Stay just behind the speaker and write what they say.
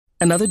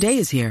Another day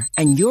is here,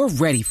 and you're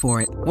ready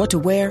for it. What to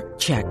wear?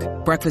 Check.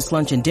 Breakfast,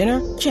 lunch, and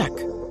dinner? Check.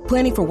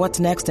 Planning for what's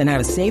next and how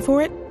to save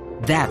for it?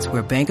 That's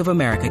where Bank of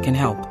America can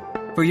help.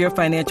 For your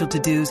financial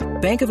to-dos,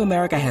 Bank of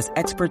America has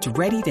experts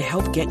ready to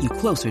help get you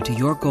closer to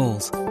your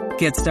goals.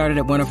 Get started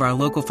at one of our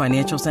local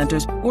financial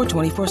centers or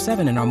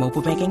 24/7 in our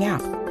mobile banking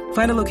app.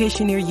 Find a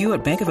location near you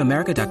at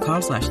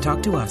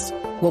bankofamerica.com/talktous.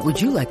 What would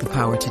you like the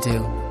power to do?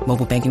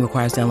 Mobile banking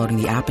requires downloading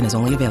the app and is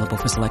only available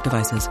for select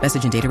devices.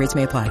 Message and data rates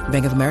may apply.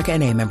 Bank of America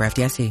N.A., member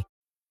FDIC.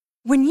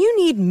 When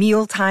you need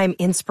mealtime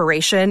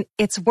inspiration,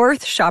 it's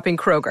worth shopping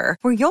Kroger,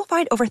 where you'll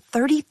find over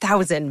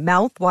 30,000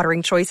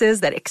 mouth-watering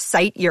choices that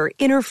excite your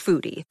inner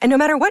foodie. And no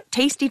matter what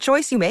tasty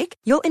choice you make,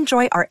 you'll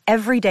enjoy our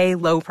everyday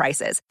low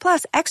prices,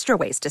 plus extra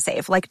ways to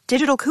save, like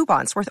digital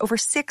coupons worth over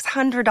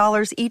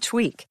 $600 each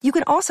week. You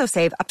can also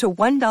save up to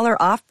 $1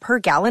 off per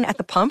gallon at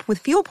the pump with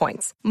fuel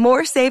points.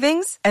 More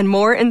savings and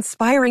more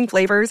inspiring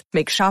flavors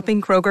make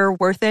shopping Kroger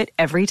worth it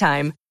every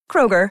time.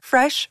 Kroger,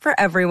 fresh for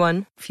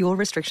everyone. Fuel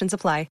restrictions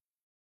apply.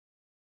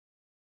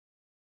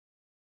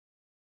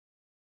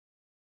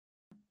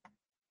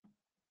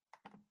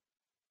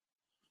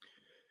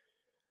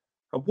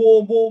 A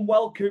warm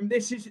welcome.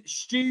 This is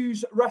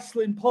Stu's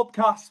Wrestling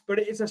Podcast, but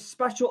it is a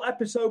special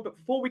episode. But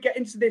before we get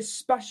into this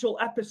special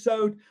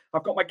episode,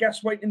 I've got my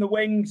guest waiting in the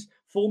wings,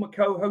 former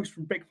co-host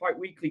from Big Fight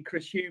Weekly,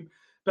 Chris Hume.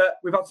 But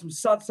we've had some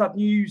sad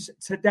news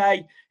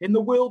today in the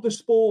world of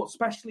sport,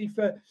 especially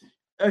for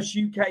us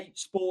UK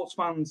sports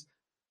fans.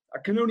 I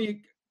can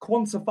only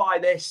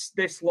quantify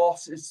this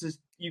loss. It's just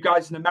you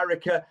guys in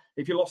America.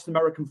 If you lost an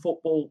American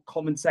football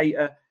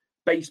commentator,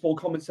 baseball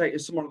commentator,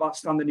 someone of that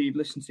standard you've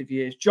listened to for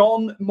years.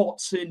 John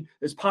Motson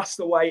has passed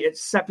away at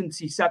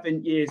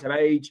 77 years of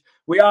age.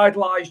 We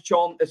idolised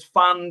John as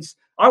fans.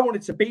 I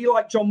wanted to be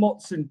like John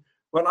Motson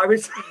when I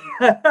was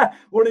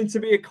wanting to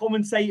be a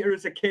commentator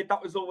as a kid.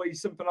 That was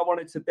always something I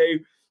wanted to do.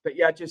 But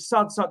yeah, just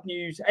sad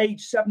news.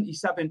 Age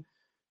 77,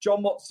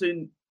 John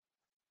Motson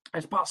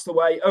has passed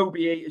away.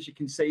 OBE, as you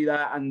can see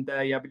there. And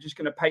yeah, we're just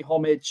going to pay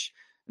homage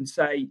and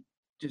say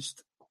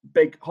just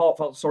big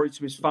heartfelt sorry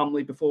to his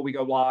family before we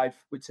go live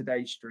with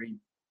today's stream.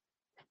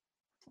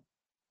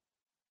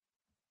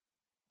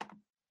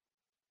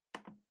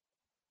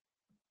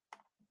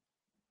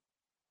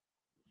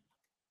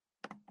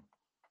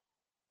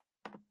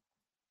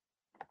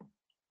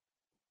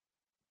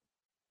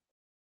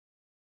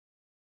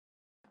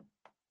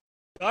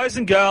 Guys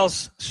and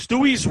gals,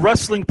 Stewie's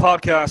Wrestling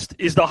Podcast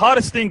is the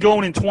hottest thing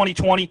going in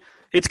 2020.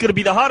 It's going to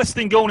be the hottest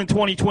thing going in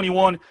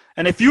 2021.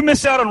 And if you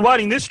miss out on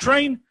riding this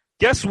train,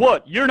 guess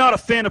what? You're not a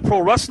fan of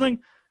pro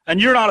wrestling, and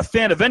you're not a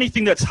fan of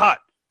anything that's hot,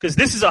 because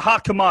this is a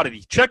hot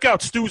commodity. Check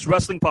out Stu's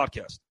Wrestling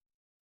Podcast.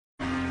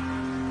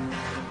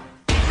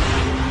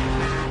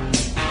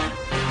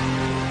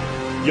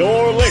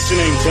 You're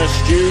listening to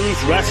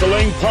Stu's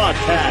Wrestling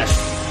Podcast.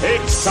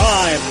 It's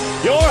time.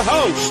 Your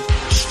host,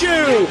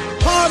 Stu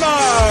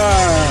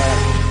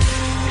Palmer.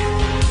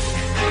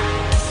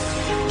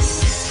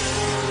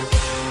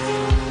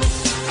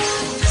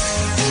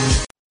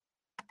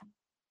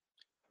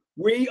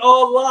 We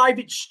are live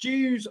at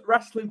Stu's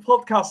Wrestling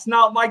Podcast.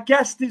 Now, my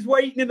guest is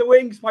waiting in the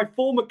wings, my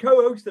former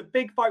co-host of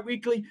Big Fight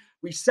Weekly.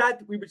 We said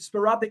we would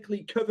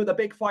sporadically cover the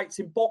big fights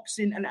in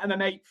boxing and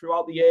MMA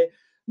throughout the year.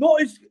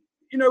 Not as,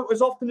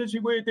 as often as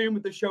we were doing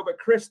with the show, but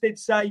Chris did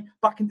say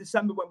back in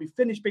December when we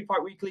finished Big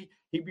Fight Weekly,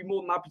 he'd be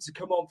more than happy to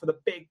come on for the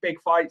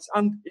big fights.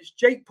 And it's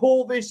Jake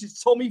Paul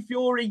versus Tommy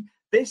Fury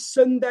this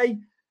Sunday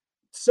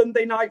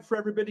night for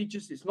everybody.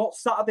 It's not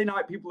Saturday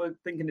night. People are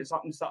thinking it's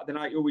happening Saturday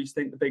night. You always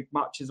think the big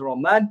matches are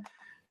on then.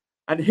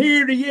 And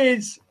here he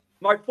is,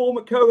 my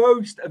former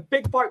co-host of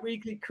Big Fight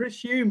Weekly,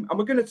 Chris Hume. And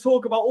we're going to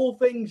talk about all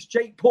things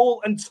Jake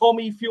Paul and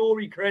Tommy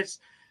Fury, Chris.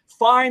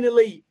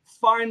 Finally,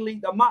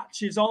 the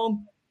match is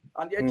on.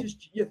 And yeah,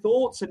 just your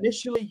thoughts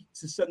initially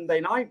to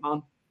Sunday night,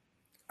 man.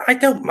 I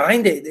don't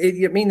mind it.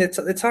 I mean,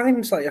 the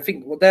times, I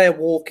think their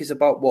walk is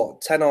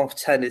about, 10 off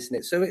 10, isn't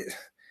it? So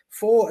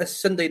for a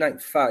Sunday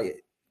night fight,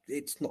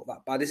 it's not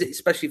that bad, is it?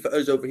 Especially for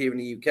us over here in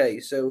the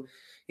UK. So,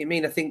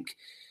 I think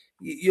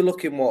you're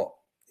looking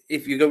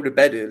if you go to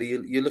bed early,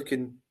 you're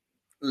looking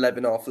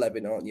 11 off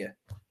 11, aren't you?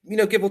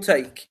 Give or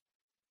take.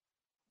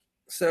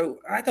 So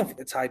I don't think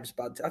the time's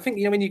bad. I think,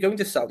 when you're going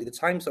to Saudi, the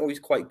time's always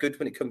quite good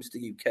when it comes to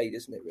UK,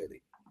 isn't it,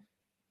 really?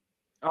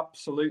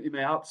 Absolutely,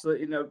 mate.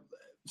 Absolutely.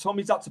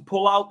 Tommy's had to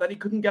pull out. Then he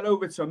couldn't get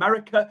over to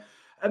America.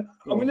 I'm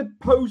going to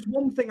pose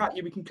one thing at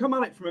you. We can come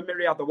at it from a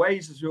myriad of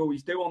ways, as we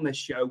always do on this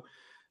show.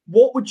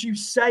 What would you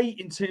say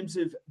in terms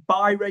of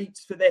buy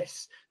rates for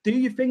this? Do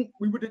you think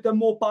we would have done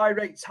more buy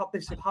rates had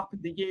this have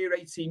happened a year,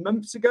 18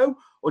 months ago?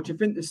 Or do you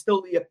think there's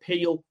still the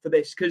appeal for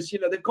this? Because,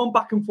 they've gone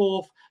back and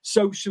forth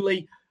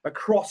socially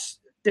across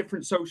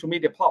different social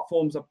media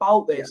platforms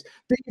about this. Yeah.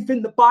 Do you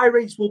think the buy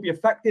rates will be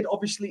affected?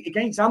 Obviously,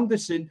 against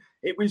Anderson,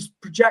 it was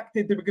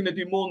projected they were going to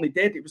do more than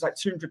they did. It was like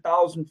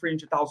 200,000,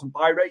 300,000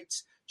 buy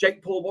rates.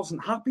 Jake Paul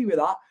wasn't happy with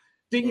that.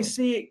 Do you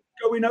see it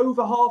going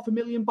over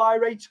 500,000 buy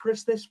rates,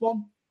 Chris, this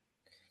one?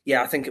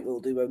 Yeah, I think it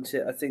will do, won't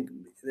it? I think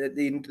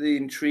the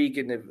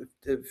intriguing of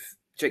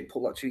Jake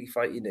Paul actually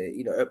fighting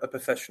a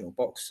professional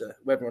boxer.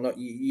 Whether or not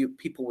you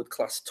people would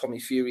class Tommy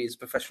Fury as a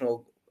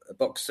professional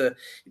boxer,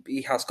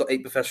 he has got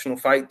 8 professional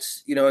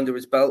fights, under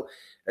his belt.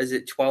 As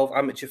it 12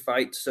 amateur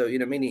fights, so he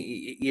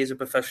is a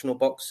professional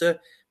boxer.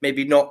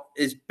 Maybe not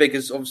as big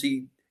as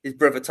obviously his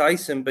brother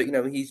Tyson, but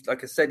he's,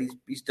 like I said,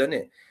 he's done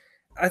it.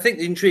 I think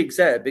the intrigue's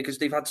there because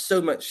they've had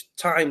so much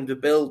time to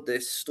build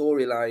this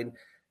storyline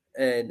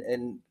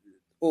and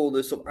all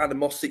the sort of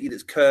animosity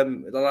that's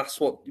come the last,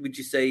 what would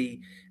you say,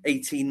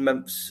 18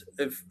 months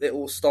of it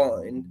all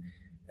starting,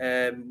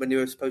 when they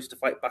were supposed to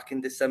fight back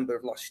in December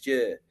of last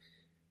year.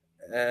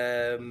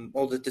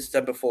 Or the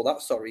December before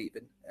that, sorry,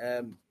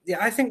 even.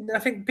 I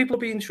think people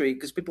will be intrigued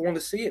because people want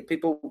to see it.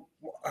 People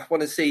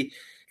want to see,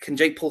 can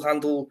Jake Paul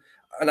handle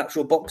an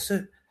actual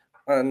boxer?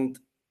 And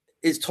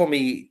is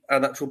Tommy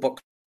an actual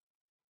boxer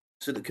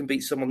that can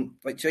beat someone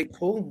like Jake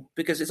Paul?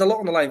 Because it's a lot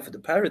on the line for the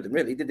pair of them,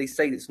 really. Did they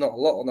say it's not a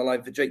lot on the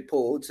line for Jake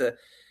Paul?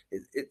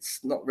 It's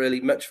not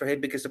really much for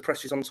him because the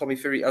pressure's on Tommy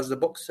Fury as the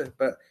boxer.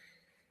 But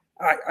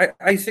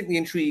I think the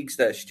intrigue's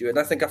there, Stu, and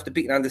I think after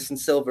beating Anderson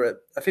Silva,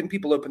 I think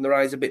people open their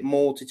eyes a bit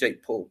more to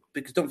Jake Paul,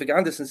 because don't forget,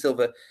 Anderson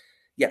Silva,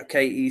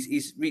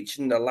 he's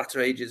reaching the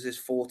latter ages, his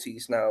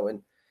 40s now,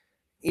 and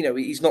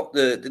he's not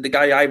the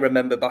guy I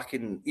remember back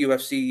in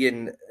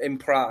UFC in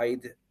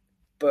Pride,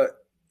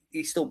 but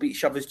he still beat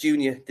Chavez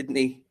Jr., didn't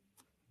he,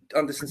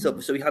 Anderson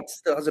Silva? So he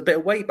still has a bit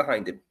of weight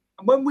behind him.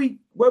 And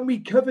when we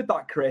covered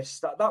that, Chris,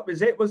 that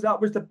was it.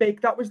 That was the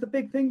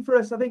big thing for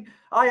us. I think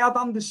I had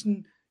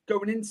Anderson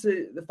going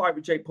into the fight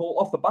with Jake Paul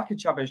off the back of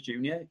Chavez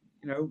Jr.,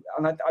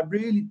 and I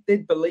really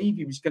did believe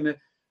he was going to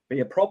be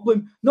a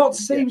problem. Not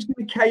to say he was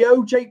going to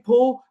KO Jake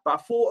Paul, but I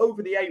thought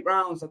over the 8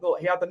 rounds, I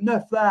thought he had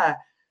enough there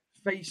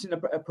facing a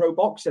pro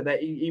boxer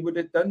that he would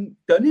have done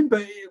him.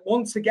 But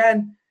once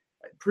again,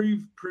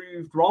 proved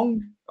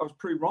wrong. I was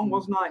proved wrong,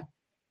 wasn't I?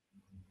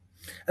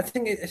 I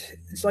think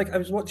it's like I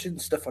was watching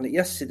stuff on it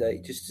yesterday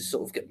just to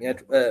sort of get my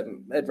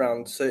head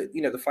round. So,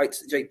 the fights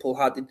that Jake Paul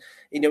had,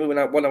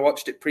 when I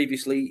watched it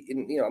previously,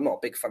 I'm not a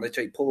big fan of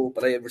Jake Paul,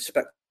 but I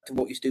respect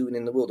what he's doing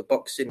in the world of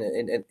boxing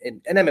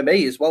and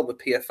MMA as well with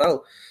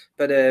PFL.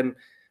 But I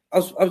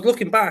was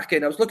looking back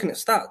and I was looking at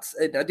stats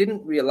and I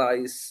didn't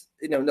realise,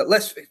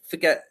 let's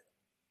forget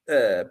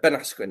Ben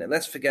Askren and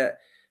let's forget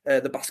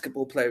the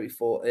basketball player he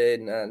fought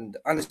in, and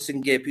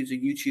Anderson Gibb, who's a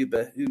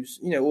YouTuber, who's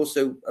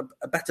also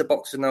a better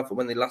boxer now from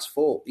when they last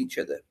fought each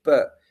other.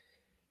 But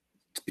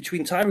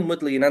between Tyron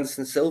Woodley and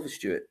Anderson Silva,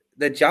 Stuart,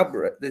 the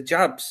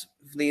jabs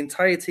for the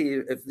entirety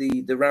of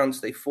the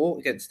rounds they fought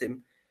against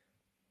him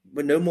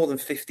were no more than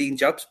 15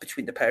 jabs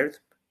between the pair of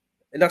them,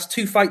 and that's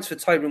 2 fights for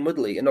Tyron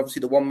Woodley, and obviously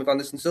the one with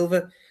Anderson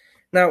Silva.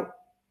 Now,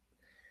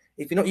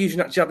 if you're not using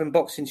that jab in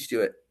boxing,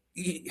 Stuart,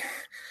 you're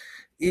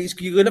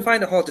going to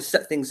find it hard to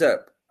set things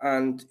up.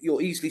 And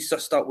you're easily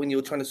sussed out when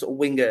you're trying to sort of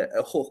wing a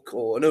hook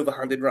or an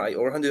overhanded right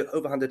or an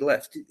overhanded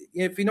left.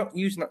 If you're not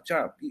using that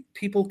jab,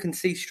 people can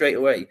see straight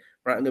away,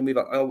 right, I'm going to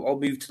move. I'll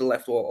move to the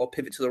left or I'll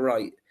pivot to the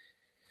right.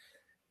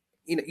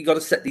 You got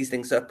to set these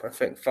things up. I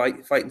think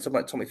fighting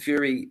someone like Tommy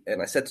Fury, and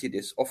I said to you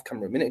this off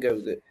camera a minute ago,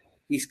 that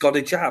he's got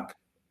a jab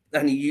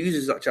and he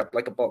uses that jab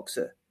like a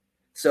boxer.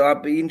 So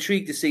I'd be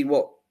intrigued to see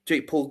what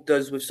Jake Paul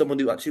does with someone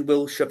who actually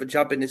will shove a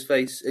jab in his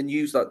face and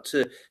use that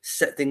to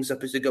set things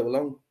up as they go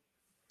along.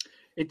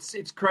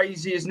 It's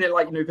crazy, isn't it?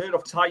 Like, you've heard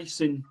of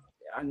Tyson,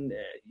 and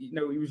he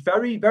was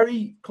very,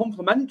 very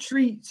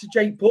complimentary to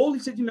Jake Paul. He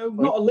said, he's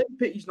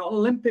not an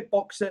Olympic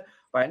boxer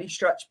by any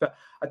stretch, but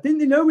I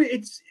didn't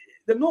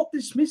they're not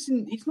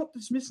dismissing. He's not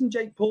dismissing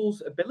Jake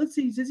Paul's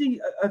abilities, is he?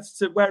 As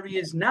to where he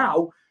is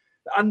now,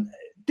 and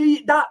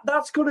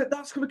that's gonna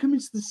come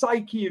into the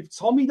psyche of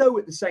Tommy though.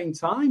 At the same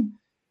time,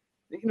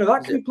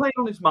 that can be playing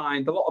on his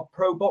mind. A lot of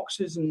pro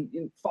boxers and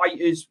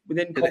fighters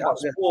within combat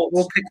sports.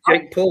 All pick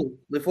Jake Paul.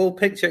 They've all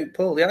picked Jake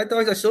Paul. Yeah,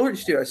 I saw it,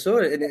 Stu. I saw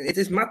it. And it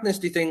is madness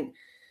to think,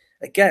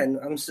 again,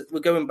 we're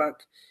going back.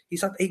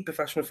 He's had 8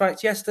 professional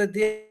fights. Yes,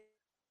 they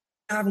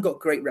haven't got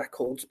great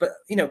records. But,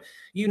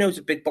 as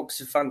a big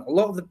boxer fan, a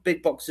lot of the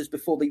big boxers,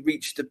 before they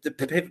reach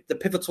the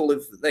pivotal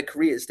of their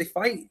careers, they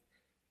fight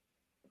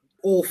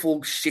awful,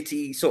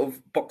 shitty sort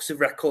of boxer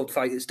record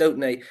fighters, don't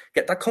they?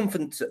 Get that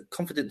confidence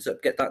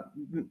up, get that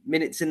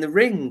minutes in the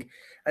ring,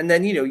 and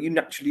then you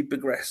naturally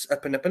progress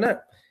up and up and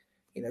up.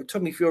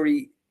 Tommy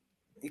Fury,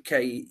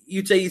 okay,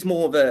 you'd say he's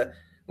more of a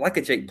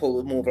Jake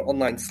Paul, more of an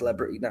online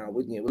celebrity now,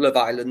 wouldn't you? Love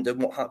Island and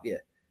what have you.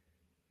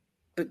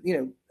 But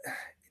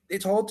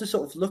it's hard to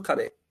sort of look at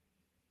it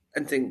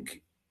and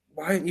think,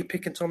 why aren't you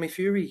picking Tommy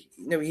Fury?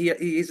 He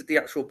is the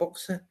actual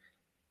boxer.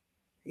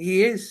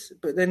 He is,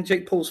 but then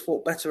Jake Paul's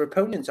fought better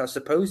opponents, I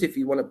suppose, if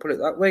you want to put it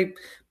that way.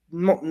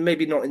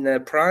 Maybe not in their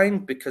prime,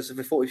 because if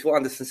he fought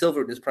Anderson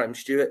Silva in his prime,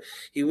 Stuart,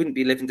 he wouldn't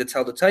be living to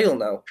tell the tale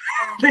now.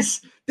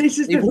 This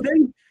is the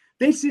thing.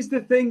 This is the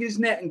thing,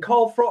 isn't it? And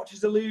Carl Froch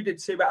has alluded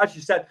to, but as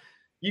you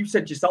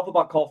said yourself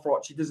about Carl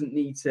Froch, he doesn't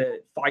need to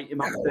fight him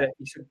after.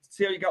 He said,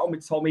 see how you get on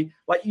with Tommy.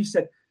 Like you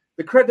said,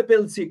 the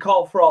credibility of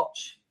Carl Froch,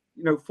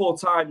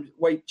 4-time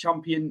weight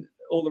champion,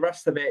 all the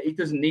rest of it, he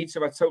doesn't need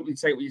to. I totally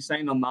take what you're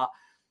saying on that.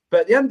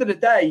 But at the end of the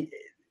day,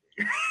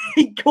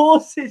 he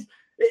courses.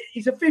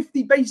 He's a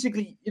 50,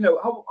 basically. You know,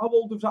 how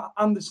old was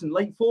Anderson?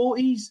 Late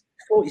 40s?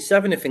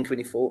 47, I think, when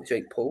he fought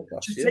Jake Paul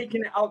last Just year.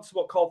 taking it out to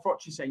what Carl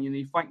Froch is saying, you know,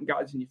 you're fighting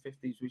guys in your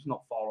 50s, which is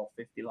not far off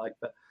 50, like,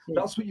 but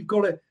that's what you've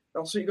got to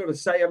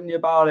say, haven't you,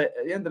 about it?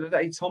 At the end of the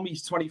day,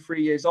 Tommy's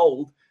 23 years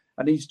old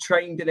and he's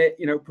trained in it,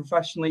 you know,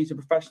 professionally. He's a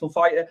professional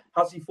fighter.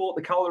 Has he fought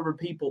the caliber of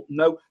people?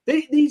 No.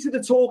 These are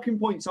the talking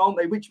points, aren't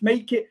they, which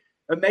make it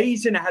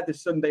amazing ahead of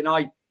Sunday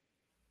night.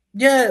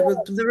 Yeah,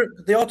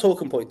 they are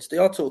talking points. They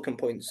are talking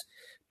points.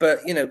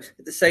 But, you know,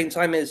 at the same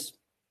time as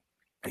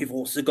you've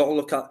also got to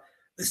look at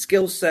the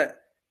skill set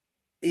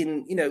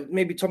in, you know,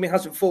 maybe Tommy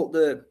hasn't fought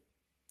the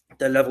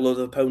level of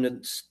the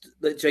opponents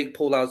that Jake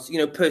Paul has, you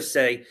know, per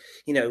se.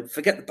 You know,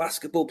 forget the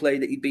basketball player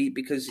that he beat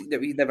because, you know,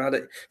 he never had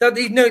it. There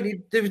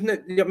was no,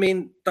 I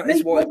mean, that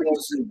is what it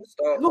was at the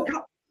start.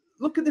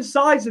 Look at the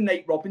size of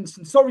Nate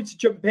Robinson. Sorry to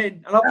jump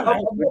in. And I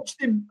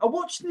watched him. I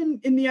watched him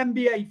in the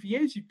NBA for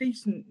years. He's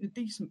a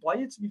decent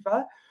player, to be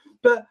fair.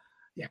 But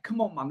yeah,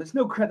 come on, man. There's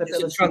no credibility.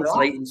 It doesn't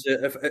translate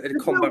into a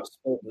combat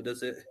sport,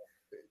 does it?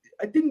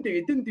 It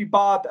didn't do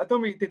bad. I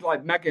don't think it did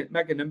like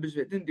mega numbers.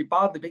 It didn't do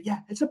badly. But yeah,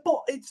 it's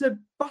a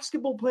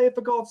basketball player,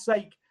 for God's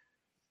sake.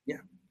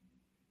 Yeah.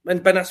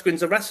 And Ben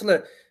Askren's a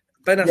wrestler.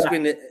 Ben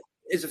Askren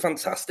is a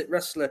fantastic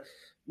wrestler.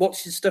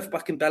 Watched his stuff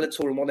back in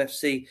Bellator and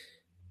 1FC.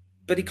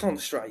 But he can't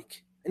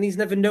strike. And he's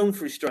never known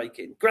for his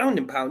striking. Ground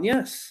and pound,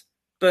 yes.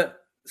 But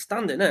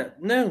standing there,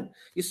 no.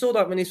 You saw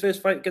that when his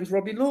first fight against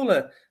Robbie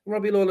Lawler.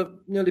 Robbie Lawler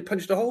nearly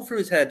punched a hole through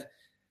his head.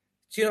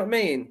 Do you know what I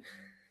mean?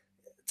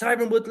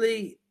 Tyron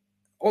Woodley,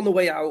 on the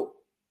way out,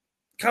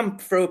 can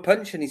throw a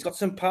punch and he's got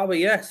some power,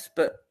 yes.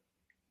 But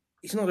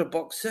he's not a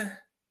boxer.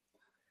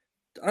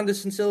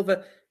 Anderson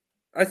Silva,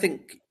 I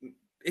think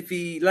if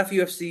he left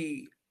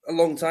UFC a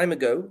long time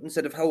ago,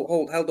 instead of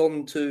held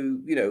on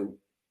to, you know,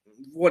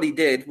 what he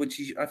did, which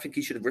I think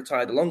he should have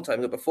retired a long time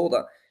ago before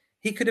that,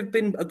 he could have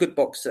been a good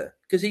boxer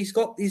because he's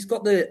got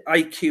the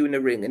IQ in the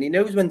ring and he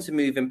knows when to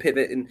move and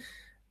pivot. And,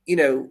 you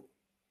know,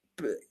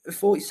 a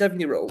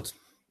 47-year-old,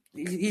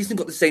 he hasn't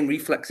got the same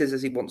reflexes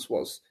as he once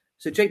was.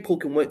 So Jake Paul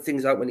can work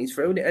things out when he's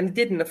thrown it, and he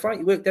did in the fight.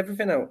 He worked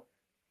everything out.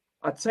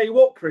 I'd tell you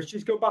what, Chris,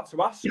 just go back to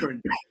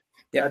Askren.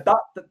 Yeah,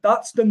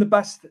 that's done the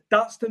best.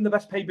 That's done the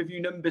best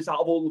pay-per-view numbers out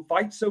of all the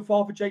fights so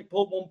far for Jake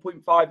Paul.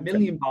 1.5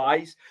 million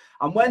buys.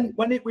 And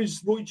when it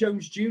was Roy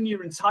Jones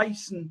Jr. and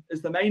Tyson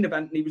as the main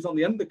event, and he was on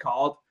the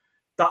undercard,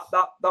 that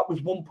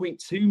was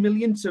 1.2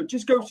 million. So it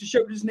just goes to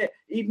show, doesn't it?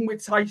 Even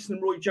with Tyson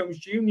and Roy Jones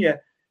Jr.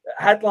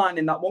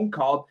 headlining that one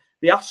card,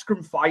 the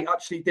Askren fight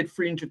actually did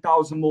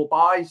 300,000 more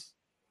buys.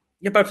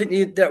 Yeah, but I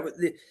think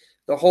the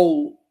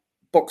whole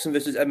boxing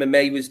versus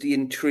MMA was the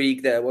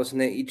intrigue there,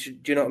 wasn't it?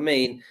 Do you know what I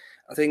mean?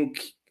 I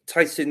think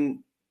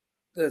Tyron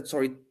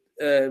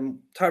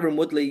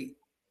Woodley,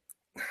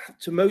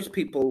 to most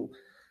people,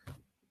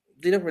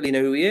 they don't really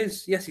know who he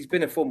is. Yes, he's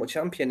been a former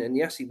champion, and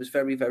yes, he was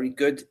very, very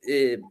good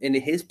in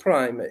his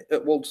prime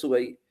at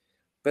welterweight.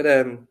 But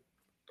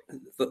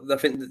I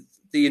think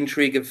the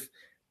intrigue of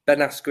Ben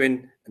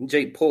Askren and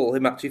Jake Paul,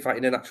 him actually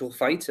fighting an actual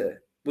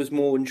fighter, was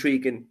more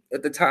intriguing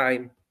at the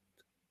time.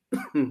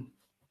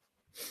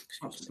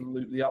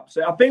 Absolutely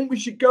upset. I think we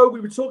should go. We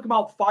were talking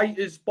about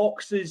fighters,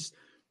 boxers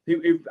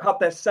who had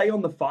their say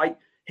on the fight.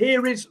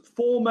 Here is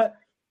former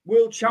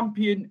world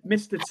champion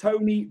Mr.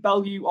 Tony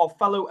Bellew, our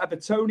fellow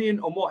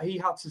Evertonian, on what he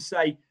had to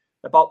say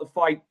about the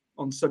fight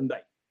on Sunday.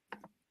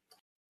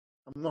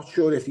 I'm not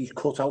sure if he's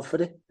cut out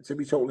for it, to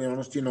be totally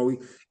honest. You know,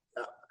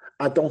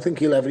 I don't think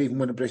he'll ever even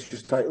win a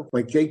British title.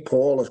 Like, Jake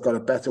Paul has got a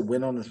better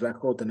win on his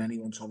record than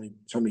anyone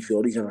Tommy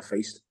Fury's ever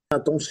faced. I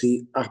don't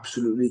see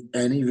absolutely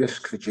any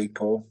risk for Jake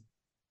Paul.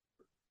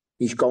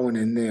 He's going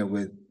in there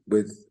with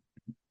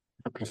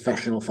a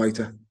professional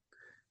fighter.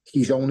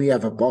 He's only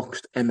ever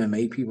boxed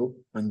MMA people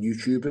and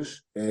YouTubers.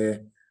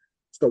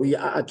 So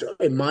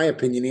in my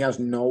opinion, he has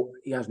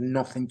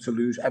nothing to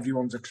lose.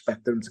 Everyone's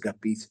expecting him to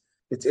get beat.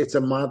 It's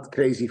a mad,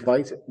 crazy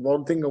fight.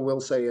 One thing I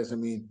will say is, I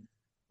mean,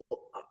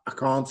 I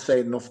can't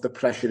say enough the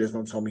pressure is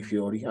on Tommy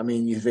Fury. I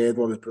mean, you've heard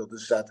what his brother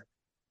said.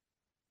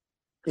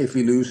 If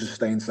he loses,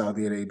 stay in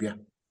Saudi Arabia.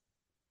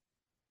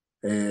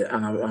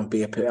 And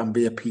be a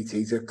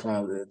PT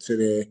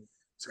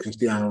to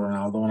Cristiano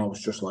Ronaldo, and I was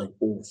just like,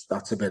 oh,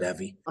 that's a bit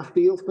heavy. I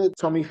feel for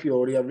Tommy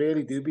Fury, I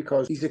really do,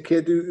 because he's a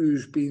kid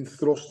who's been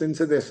thrust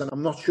into this, and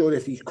I'm not sure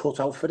if he's cut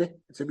out for it,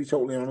 to be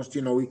totally honest.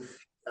 You know,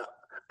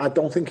 I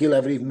don't think he'll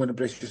ever even win a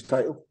British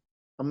title.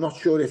 I'm not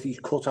sure if he's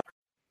cut out.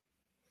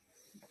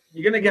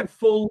 You're going to get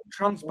full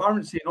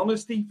transparency and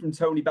honesty from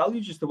Tony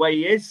Bellew, just the way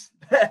he is.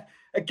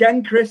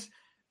 Again, Chris,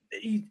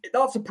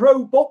 that's a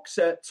pro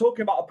boxer,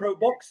 talking about a pro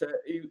boxer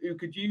who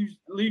could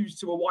lose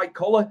to a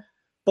white-collar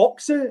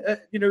boxer.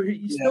 You know,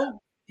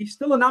 he's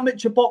still an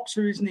amateur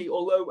boxer, isn't he?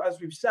 Although, as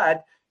we've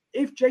said,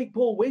 if Jake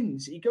Paul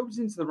wins, he goes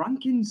into the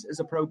rankings as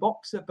a pro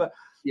boxer. But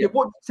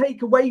what to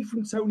take away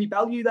from Tony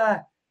Bellew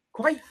there?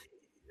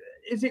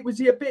 Was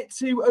he a bit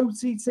too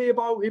OTT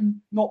about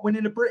him not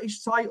winning a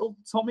British title,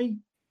 Tommy?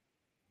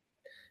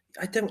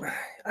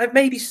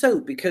 Maybe so,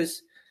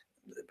 because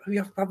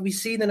have we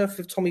seen enough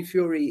of Tommy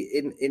Fury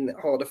in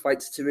harder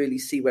fights to really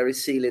see where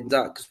his ceiling's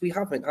at? Because we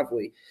haven't, have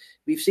we?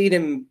 We've seen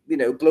him,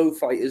 blow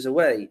fighters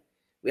away.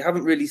 We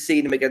haven't really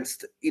seen him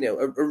against,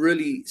 a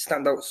really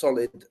standout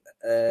solid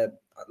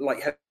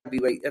light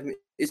heavyweight.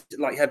 Is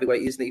light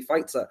heavyweight, isn't he?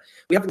 Fights that.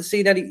 We haven't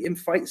seen him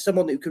fight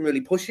someone who can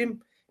really push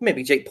him.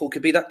 Maybe Jake Paul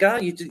could be that guy.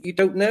 You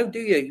don't know, do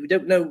you? You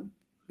don't know,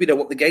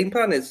 what the game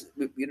plan is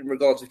in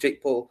regards to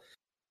Jake Paul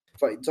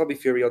fighting Tommy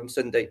Fury on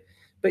Sunday.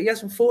 But he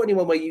hasn't fought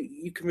anyone where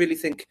you can really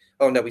think,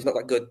 oh, no, he's not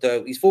that good,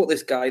 though. He's fought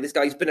this guy. This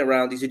guy's been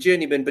around. He's a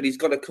journeyman, but he's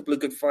got a couple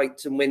of good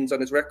fights and wins on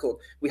his record.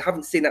 We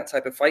haven't seen that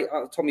type of fight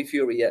out of Tommy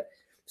Fury yet.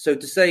 So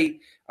to say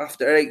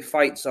after 8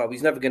 fights,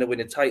 he's never going to win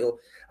a title,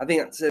 I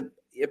think that's a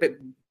bit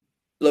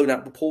blown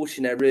out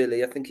proportion there,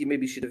 really. I think he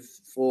maybe should have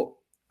thought,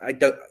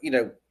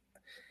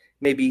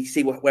 maybe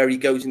see where he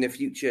goes in the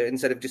future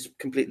instead of just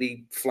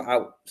completely flat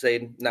out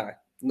saying, nah,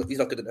 he's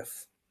not good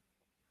enough.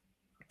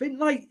 I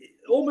think,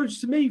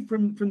 almost to me,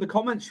 from the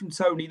comments from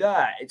Tony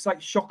there, it's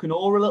like shock and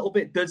awe a little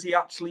bit. Does he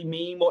actually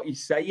mean what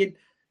he's saying?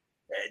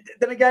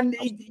 Then again,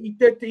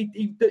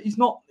 he's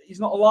not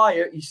a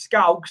liar. He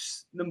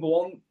scouts, number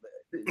one.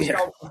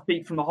 Scouts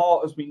speak from the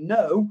heart, as we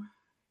know.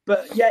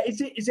 But yeah, is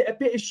it a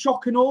bit of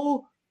shock and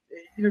awe,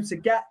 to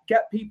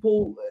get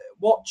people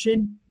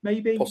watching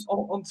maybe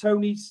on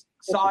Tony's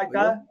side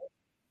there?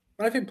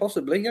 I think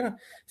possibly, yeah.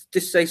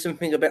 Just say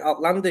something a bit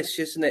outlandish,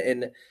 isn't it?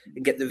 And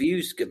get the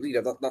views.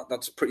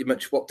 That's pretty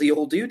much what they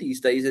all do these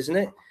days, isn't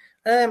it?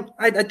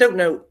 I don't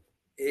know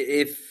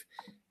if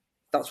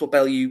that's what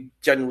Bellew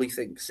generally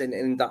thinks,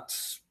 and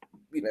that's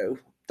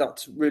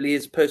that's really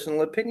his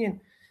personal opinion.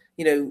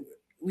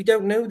 We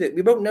don't know that.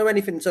 We won't know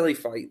anything until they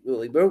fight.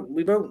 Really,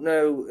 we won't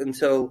know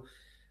until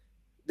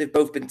they've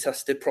both been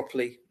tested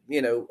properly.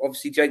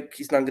 Obviously Jake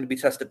is now going to be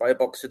tested by a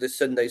boxer this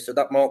Sunday, so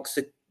that marks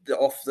it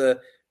off the.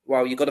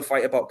 Wow, you got to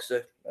fight a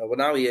boxer. Well,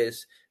 now he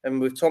is.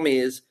 And with Tommy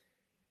is,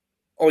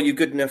 are you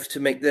good enough to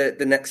make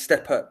the next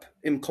step up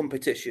in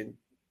competition?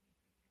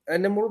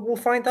 And then we'll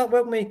find out,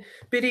 won't we?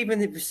 But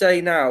even if we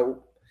say now,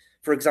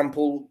 for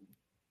example,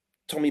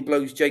 Tommy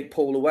blows Jake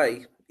Paul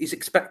away, he's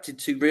expected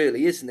to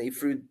really, isn't he,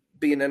 through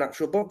being a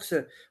natural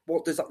boxer.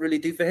 What does that really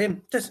do for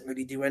him? Doesn't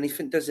really do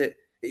anything, does it?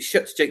 It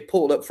shuts Jake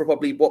Paul up for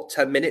probably,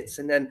 10 minutes,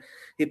 and then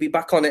he'll be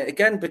back on it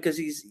again because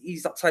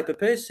he's that type of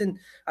person.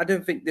 I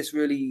don't think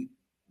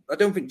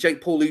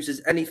Jake Paul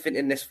loses anything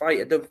in this fight.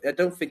 I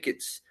don't think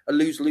it's a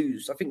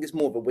lose-lose. I think it's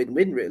more of a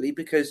win-win, really,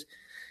 because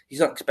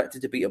he's not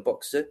expected to beat a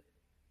boxer,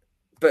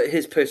 but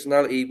his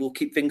personality will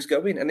keep things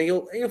going, and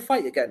he'll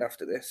fight again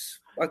after this.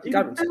 I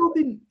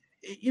guarantee.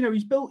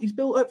 He's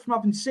built up from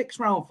having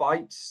 6-round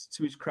fights,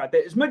 to his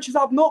credit. As much as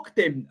I've knocked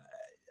him,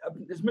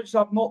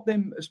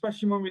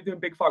 especially when we're doing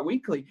Big Fight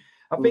Weekly,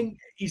 I think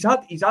he's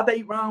had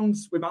 8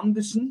 rounds with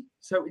Anderson,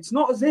 so it's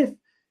not as if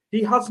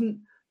he hasn't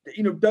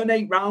done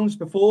 8 rounds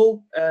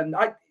before.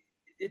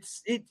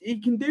 He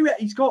can do it.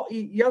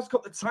 He has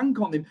got the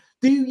tank on him.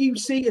 Do you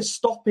see a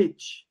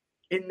stoppage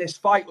in this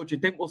fight, or do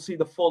you think we'll see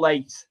the full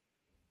 8?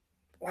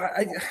 Well,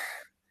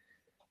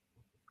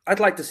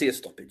 I'd like to see a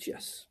stoppage.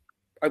 Yes,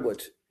 I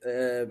would.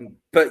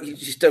 But you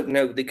just don't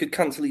know. They could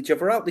cancel each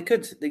other out. They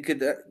could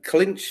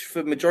clinch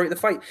for the majority of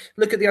the fight.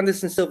 Look at the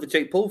Anderson Silva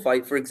Jake Paul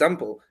fight, for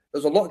example.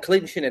 There's a lot of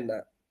clinching in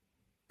that,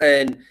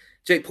 and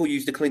Jake Paul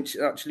used the clinch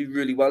actually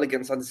really well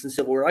against Anderson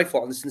Silva, where I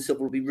thought Anderson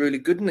Silva would be really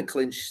good in the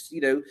clinch.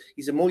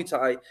 He's a Muay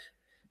Thai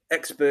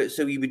expert,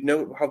 so he would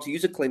know how to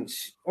use a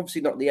clinch.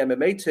 Obviously not in the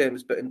MMA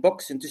terms, but in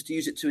boxing, just to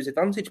use it to his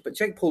advantage. But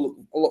Jake Paul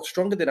looked a lot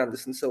stronger than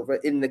Anderson Silva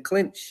in the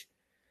clinch.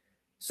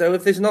 So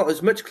if there's not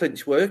as much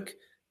clinch work,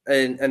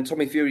 and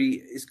Tommy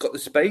Fury has got the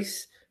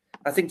space,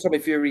 I think Tommy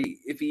Fury,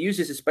 if he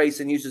uses the space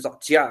and uses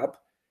that jab,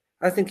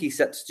 I think he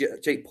sets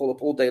Jake Paul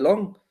up all day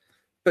long.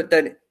 But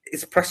then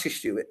it's pressure,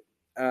 Stuart.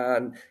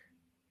 And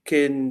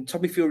can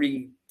Tommy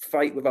Fury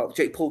fight without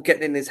Jake Paul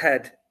getting in his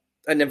head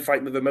and then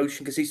fight with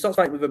emotion? Because he starts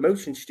fighting with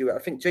emotion, Stuart. I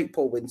think Jake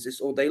Paul wins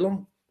this all day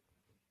long.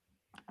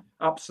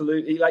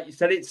 Absolutely. Like you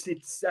said,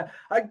 it's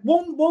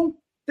one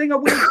thing I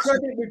will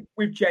credit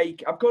with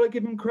Jake. I've got to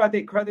give him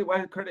credit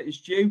where credit is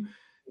due.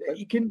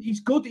 He's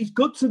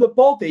good to the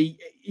body.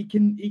 He'll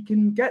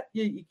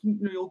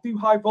do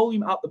high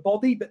volume at the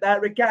body, but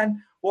there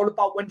again, what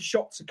about when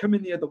shots are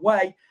coming the other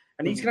way?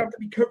 And he's going to have to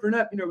be covering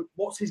up.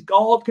 What's his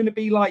guard going to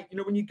be like?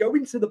 When you go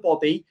into the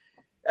body,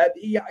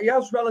 he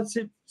has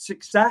relative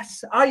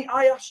success.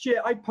 I asked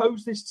you, I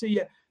posed this to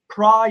you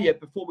prior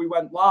before we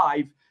went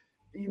live.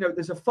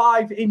 There's a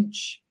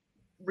 5-inch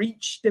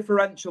reach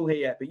differential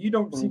here, but you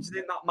don't seem to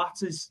think that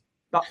matters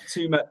that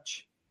too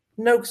much.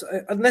 No,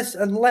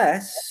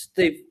 unless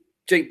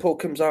Jake Paul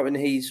comes out and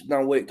he's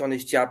now worked on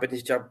his jab, and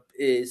his jab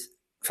is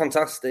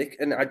fantastic,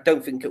 and I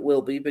don't think it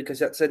will be, because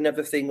that's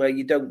another thing where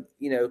you don't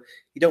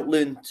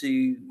learn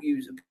to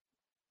use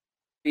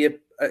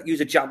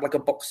a jab like a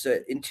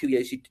boxer in 2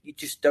 years. You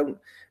just don't.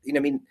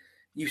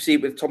 You see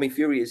it with Tommy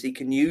Fury, as he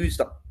can use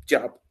that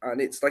jab, and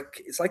it's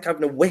like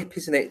having a whip,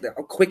 isn't it?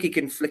 How quick he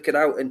can flick it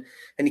out, and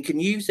he can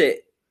use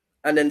it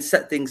and then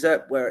set things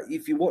up. Where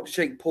if you watch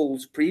Jake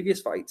Paul's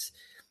previous fights,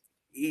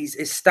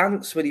 his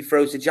stance when he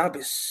throws the jab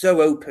is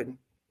so open,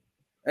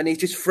 and he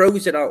just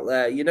throws it out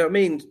there. You know what I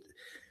mean?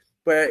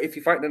 Where if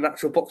you fight a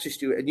natural boxer,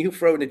 Stuart, and you're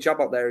throwing a jab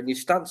out there and your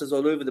stance is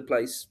all over the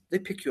place, they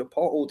pick you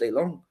apart all day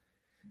long.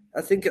 I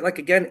think, I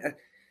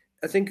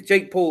think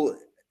Jake Paul,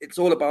 it's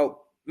all about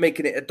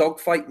making it a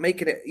dogfight,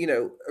 making it,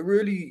 a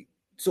really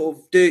sort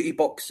of dirty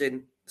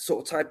boxing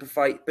sort of type of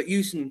fight, but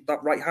using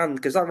that right hand,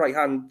 because that right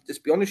hand,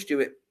 just be honest,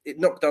 Stuart, it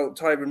knocked out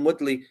Tyron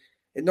Woodley,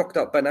 it knocked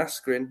out Ben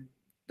Askren,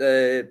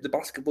 the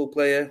basketball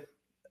player,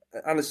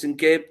 Anderson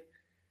Gibb,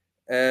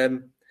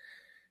 it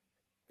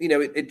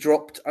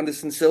dropped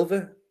Anderson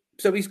Silva.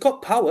 So he's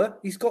got power,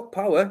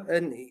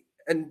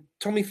 and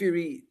Tommy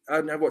Fury,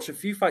 and I watched a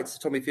few fights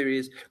of Tommy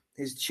Fury,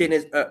 his chin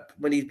is up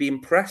when he's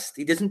being pressed.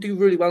 He doesn't do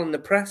really well in the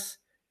press.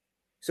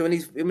 So when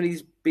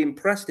he's being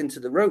pressed into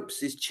the ropes,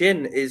 his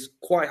chin is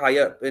quite high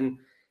up. And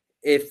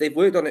if they've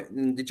worked on it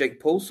in the Jake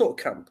Paul sort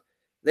of camp,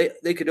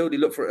 they could only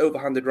look for an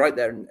overhanded right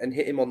there and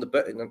hit him on the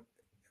button.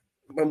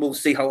 And we'll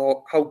see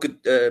how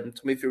good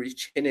Tommy Fury's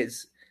chin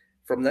is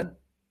from then.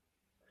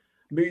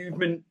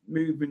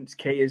 Movement's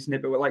key, isn't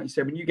it? But like you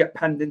said, when you get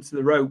penned into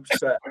the ropes,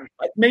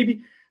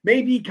 maybe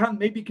it can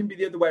be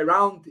the other way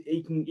around.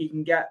 He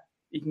can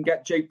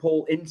get Jake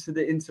Paul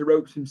into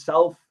ropes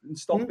himself and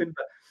stop him.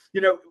 But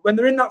when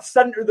they're in that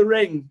center of the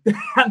ring,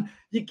 and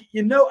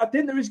I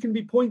think there is going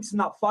to be points in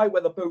that fight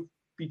where they'll both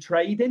be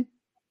trading.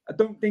 I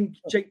don't think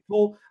Jake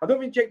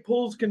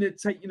Paul's going to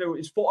take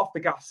his foot off the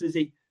gas, is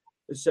he?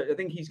 So I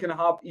think he's going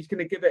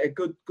to give it a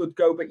good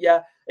go. But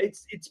yeah,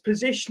 it's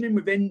positioning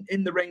within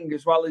the ring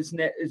as well, isn't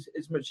it?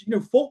 As much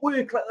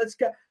footwork.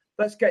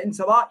 Let's get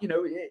into that.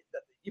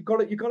 You've got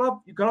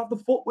to have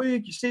the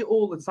footwork. You see it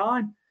all the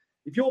time.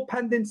 If you're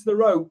penned into the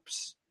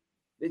ropes,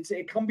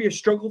 it can be a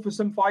struggle for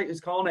some fighters,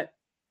 can't it?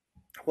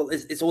 Well,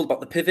 it's all about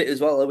the pivot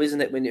as well, though,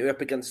 isn't it? When you're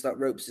up against that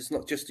ropes, it's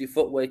not just your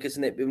footwork,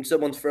 isn't it? When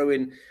someone's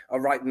throwing a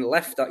right and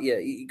left at you,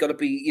 you got to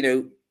be,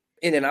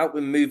 in and out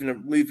and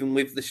moving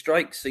with the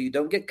strikes, so you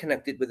don't get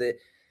connected with it.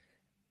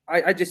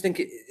 I just think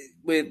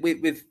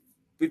with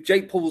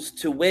Jake Paul's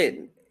to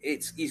win,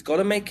 he's got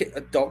to make it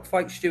a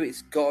dogfight, Stu.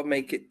 It's got to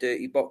make it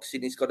dirty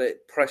boxing. He's got to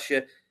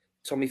pressure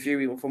Tommy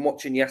Fury. From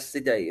watching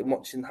yesterday and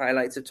watching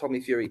highlights of Tommy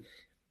Fury,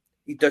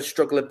 he does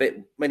struggle a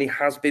bit when he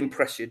has been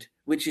pressured,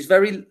 which is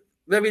very,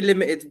 very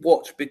limited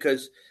watch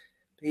because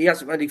he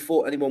hasn't really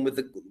fought anyone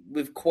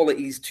with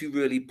qualities to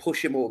really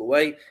push him all the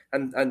way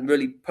and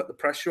really put the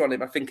pressure on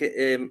him. I think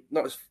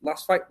not his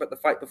last fight, but the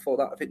fight before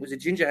that, I think it was a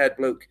ginger-haired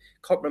bloke.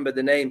 Can't remember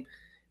the name,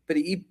 but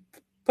he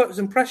put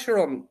some pressure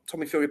on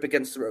Tommy Fury up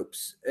against the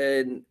ropes,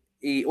 and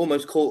he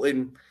almost caught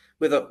him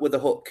with a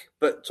hook.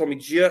 But Tommy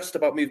just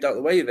about moved out of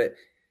the way of it.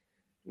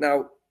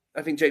 Now,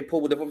 I think Jake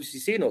Paul would have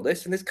obviously seen all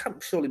this, and this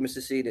camp surely must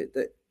have seen it,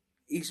 that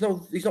he's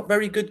not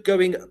very good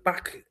going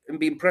back and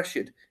being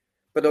pressured.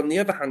 But on the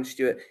other hand,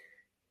 Stuart,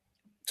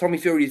 Tommy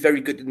Fury is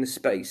very good in the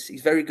space.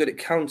 He's very good at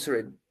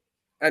countering.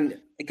 And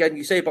again,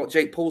 you say about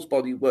Jake Paul's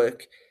body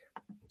work,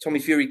 Tommy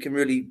Fury can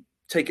really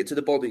take it to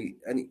the body.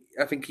 And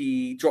I think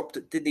he dropped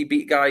it. Didn't he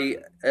beat a guy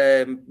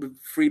with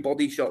 3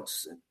 body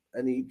shots?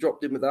 And he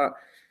dropped him with that.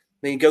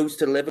 And he goes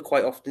to the liver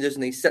quite often,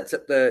 doesn't he? He sets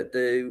up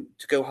the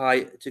to go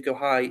high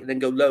and then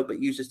go low,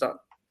 but uses that,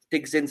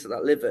 digs into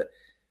that liver.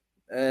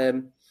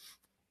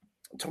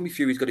 Tommy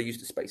Fury's got to use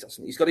the space,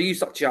 hasn't he? He's got to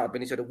use that jab,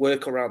 and he's got to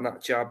work around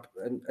that jab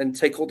and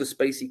take all the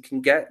space he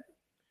can get.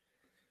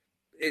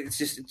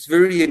 It's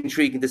very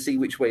intriguing to see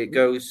which way it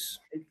goes.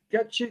 It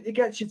gets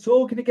you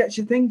talking, it gets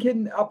you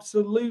thinking.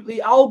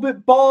 Absolutely.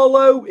 Albert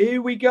Barlow,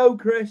 here we go,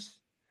 Chris.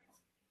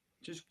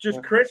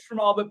 Just Chris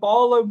from Albert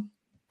Barlow.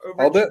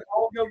 Albert.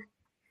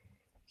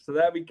 So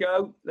there we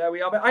go. There we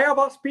have it. I have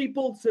asked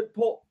people to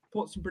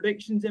put some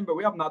predictions in, but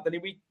we haven't had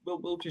any.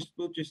 We'll just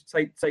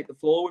take the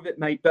floor with it,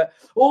 mate. But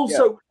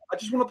also, I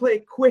just want to play a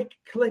quick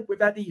clip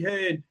with Eddie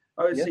Hearn,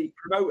 obviously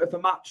promoter for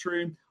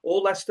Matchroom.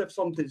 All that stuff's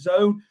on the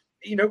zone.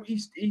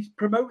 He's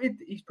promoted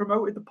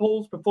the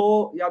Pauls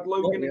before. He had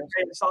Logan in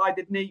KSI,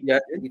 didn't he? Yeah,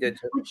 he did.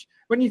 Which,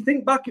 when you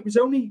think back, it was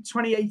only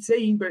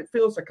 2018, but it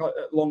feels like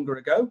longer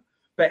ago.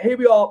 But here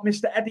we are,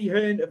 Mr. Eddie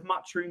Hearn of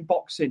Matchroom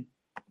Boxing.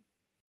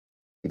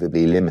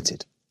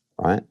 Limited,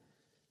 right?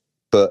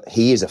 But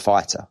he is a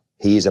fighter.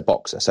 He is a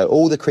boxer. So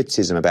all the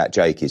criticism about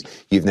Jake is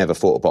you've never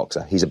fought a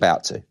boxer. He's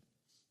about to.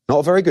 Not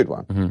a very good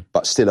one,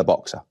 but still a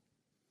boxer.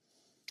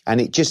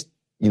 And it just,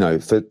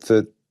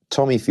 for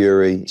Tommy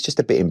Fury, it's just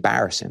a bit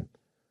embarrassing.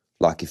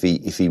 Like if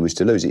he was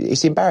to lose,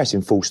 it's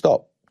embarrassing full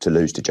stop to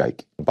lose to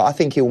Jake. But I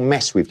think he'll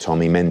mess with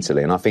Tommy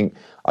mentally. And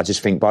I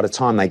just think by the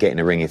time they get in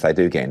the ring, if they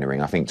do get in the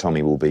ring, I think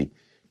Tommy will be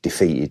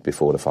defeated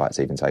before the fight's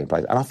even taking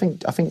place. And I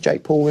think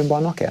Jake Paul will win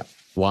by knockout.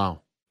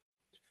 Wow.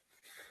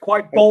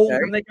 Quite bold,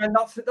 and again,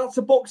 that's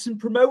a boxing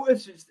promoter.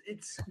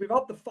 It's we've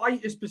had the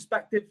fighter's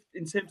perspective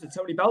in terms of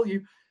Tony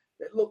Bellew.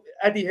 Look,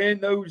 Eddie Hearn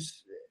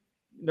knows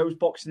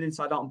boxing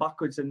inside out and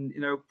backwards, and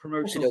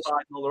promotional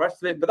side and all the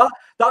rest of it. But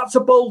that's a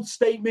bold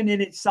statement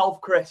in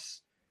itself,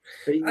 Chris.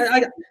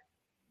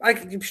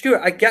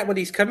 Stuart, I get what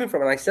he's coming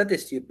from, and I said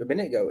this to you a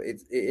minute ago.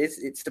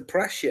 It's the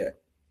pressure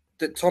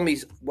that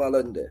Tommy's well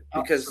under,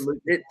 because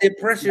Absolutely. the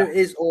pressure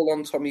is all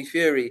on Tommy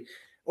Fury.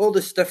 All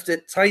the stuff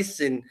that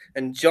Tyson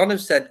and John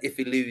have said if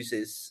he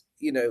loses,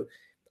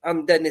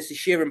 and then it's a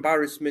sheer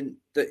embarrassment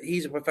that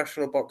he's a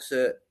professional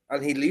boxer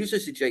and he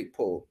loses to Jake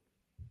Paul.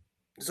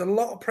 There's a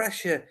lot of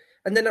pressure.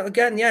 And then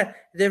again,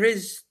 there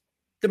is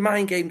the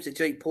mind games that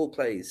Jake Paul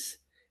plays.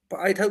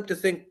 But I'd hope to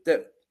think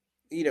that,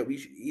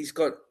 he's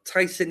got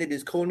Tyson in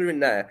his corner in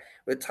there,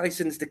 where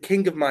Tyson's the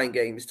king of mind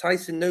games.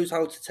 Tyson knows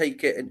how to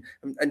take it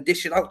and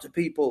dish it out to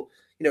people,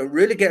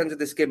 really get under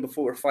the skin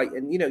before a fight.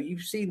 And,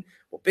 you've seen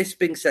what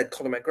Bisping said,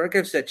 Conor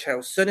McGregor said, Chael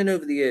Sonnen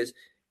over the years.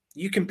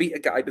 You can beat a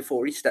guy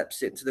before he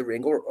steps into the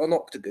ring or an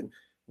octagon,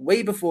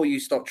 way before you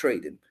start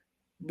trading,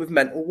 with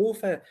mental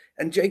warfare.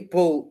 And Jake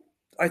Paul,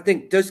 I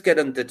think, does get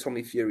under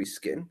Tommy Fury's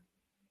skin.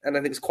 And I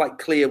think it's quite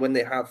clear when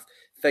they have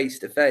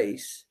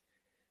face-to-face.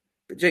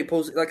 But Jake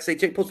Paul's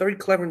very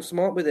clever and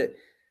smart with it.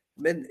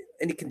 And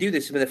he can do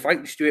this with a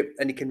fight with Stuart,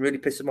 and he can really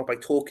piss him off by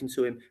talking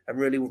to him and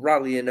really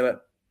rallying him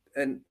up.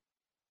 And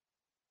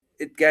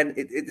again,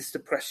 it's the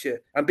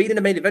pressure. And being in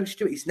a main event,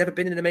 Stuart, he's never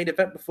been in a main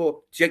event before.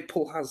 Jake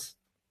Paul has.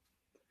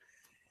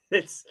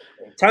 It's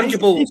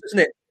tangible, isn't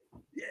it?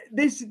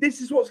 This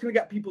is what's going to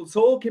get people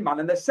talking, man.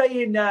 And they're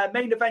saying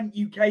main event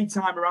UK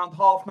time around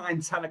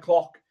 9:30, 10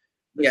 o'clock.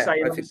 They're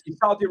saying obviously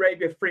Saudi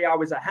Arabia 3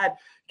 hours ahead.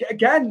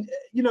 Again,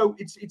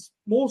 it's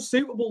more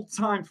suitable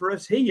time for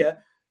us here.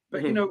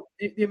 But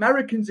the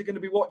Americans are going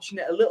to be watching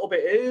it a little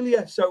bit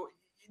earlier. So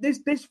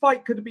this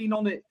fight could have been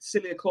on at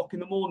silly o'clock in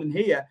the morning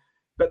here.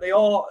 But they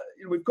are.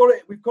 We've got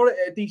it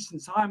at a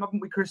decent time,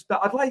 haven't we, Chris? But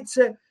I'd like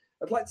to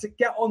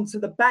get onto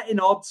the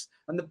betting odds,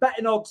 and the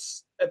betting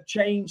odds have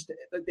changed.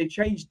 They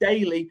change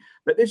daily,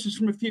 but this is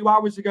from a few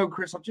hours ago,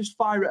 Chris. I'll just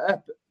fire it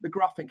up, the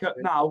graphic up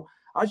now.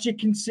 As you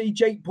can see,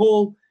 Jake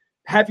Paul,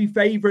 heavy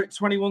favourite,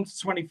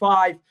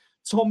 21-25.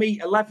 Tommy,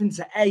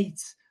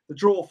 11-8. The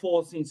draw,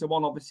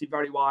 14-1, obviously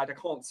very wide. I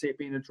can't see it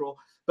being a draw.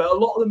 But a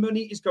lot of the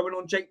money is going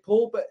on Jake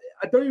Paul. But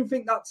I don't even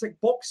think that's like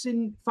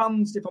boxing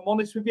fans, if I'm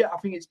honest with you. I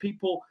think it's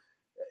people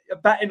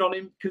betting on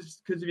him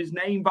because of his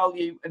name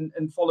value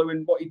and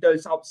following what he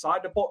does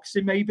outside of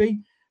boxing,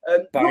 maybe.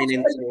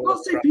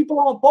 Not say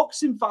people aren't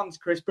boxing fans,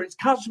 Chris, but it's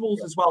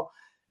casuals as well.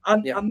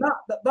 And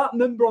that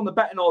number on the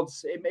betting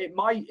odds, it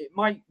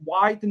might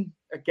widen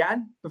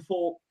again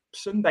before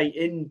Sunday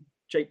in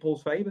Jake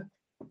Paul's favour.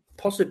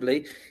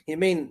 Possibly.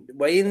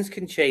 Weigh-ins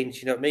can change,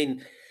 you know what I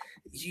mean?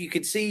 You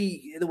could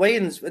see the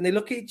weigh-ins, when they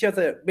look at each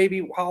other,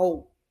 maybe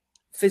how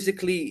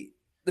physically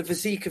the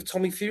physique of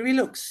Tommy Fury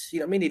looks. You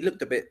know what I mean? He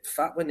looked a bit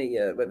fat when he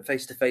went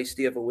face-to-face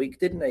the other week,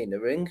 didn't he, in the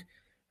ring?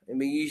 I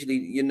mean, usually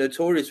you're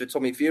notorious for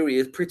Tommy Fury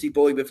as pretty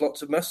boy with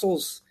lots of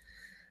muscles.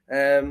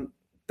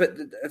 But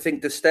I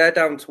think the stare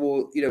down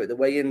toward, the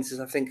weigh-ins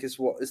is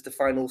what is the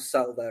final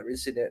sell there,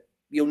 isn't it?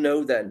 You'll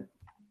know then.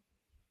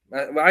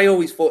 I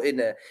always thought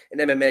in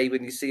MMA,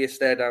 when you see a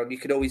stare down, you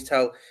can always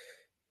tell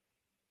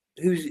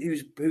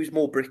who's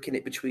more bricking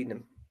it between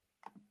them.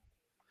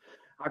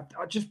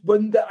 I just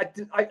wonder.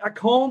 I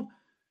can't.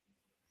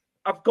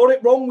 I've got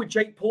it wrong with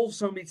Jake Paul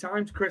so many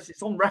times, Chris.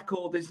 It's on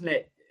record, isn't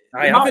it?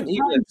 I haven't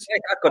either.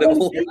 I've got it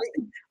all.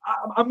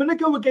 I'm going to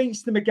go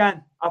against him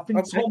again. I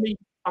think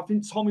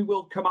Tommy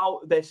will come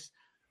out of this,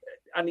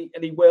 and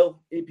he will.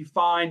 He'll be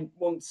fine.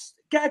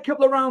 Get a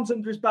couple of rounds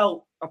under his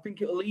belt. I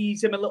think it'll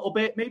ease him a little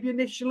bit, maybe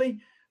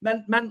initially.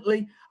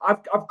 Mentally,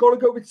 I've got to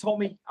go with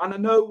Tommy. And I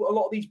know a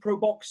lot of these pro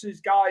boxers,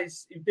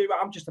 guys, who do it.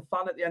 I'm just a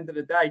fan at the end of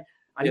the day.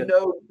 I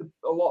know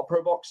a lot of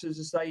pro boxers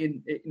are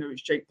saying,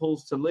 it's Jake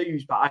Paul's to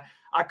lose. But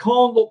I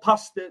can't look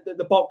past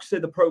the boxer,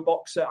 the pro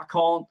boxer. I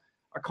can't.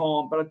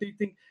 But I do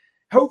think,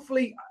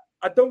 hopefully,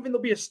 I don't think there'll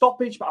be a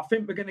stoppage, but I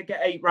think we're going to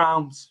get 8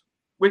 rounds,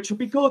 which will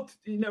be good.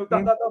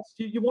 That's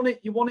you want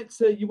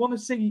to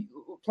see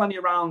plenty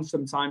of rounds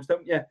sometimes,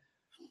 don't you?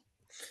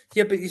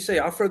 Yeah, but you say,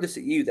 I'll throw this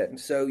at you then.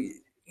 So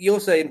you're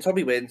saying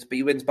Tommy wins, but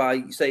he wins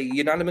by, say,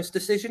 unanimous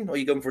decision, or are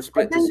you going for a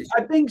split decision?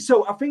 I think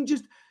so. I think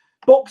just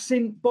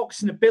boxing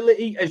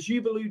ability, as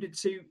you've alluded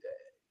to,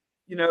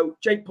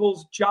 Jake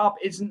Paul's jab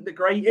isn't the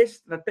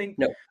greatest. And I think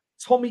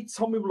Tommy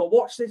will have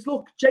watched this.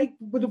 Look, Jake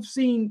would have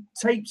seen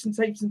tapes and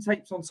tapes and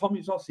tapes on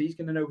Tommy's loss. He's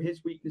going to know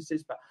his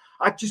weaknesses, but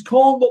I just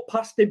can't look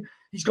past him.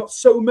 He's got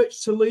so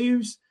much to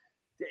lose.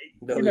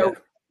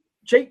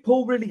 Jake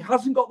Paul really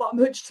hasn't got that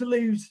much to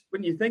lose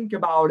when you think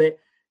about it.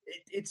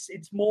 It's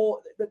more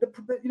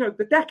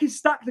the deck is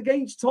stacked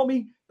against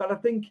Tommy, but I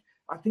think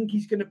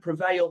he's going to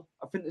prevail.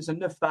 I think there's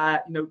enough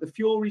there. The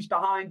Fury's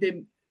behind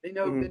him. They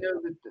know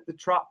the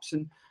traps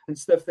and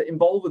stuff that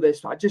involve with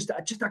this. But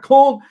I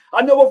can't.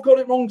 I know I've got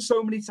it wrong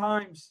so many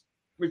times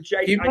with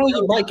Jake. You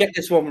might get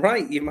this one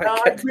right. You might.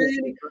 I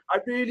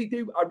really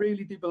do. I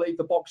really do believe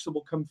the boxer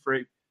will come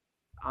through.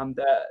 And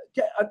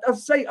I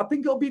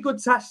think it'll be a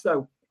good test,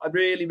 though. I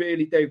really,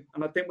 really do.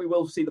 And I think we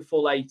will see the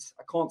full 8.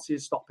 I can't see a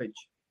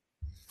stoppage.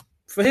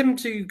 For him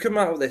to come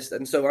out of this,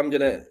 then, so I'm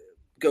going to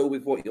go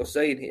with what you're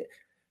saying here.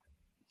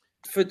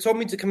 For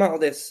Tommy to come out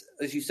of this,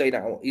 as you say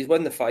now, he's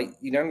won the fight,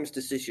 unanimous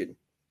decision.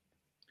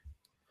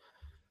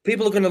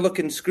 People are going to look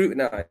and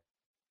scrutinise,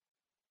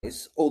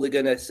 or they're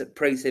going to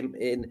praise him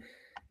in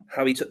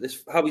how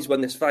he's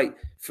won this fight.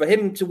 For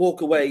him to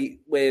walk away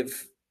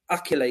with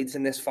accolades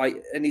in this fight,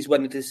 and he's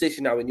won the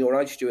decision now in your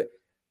eyes, Stuart.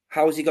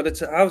 How's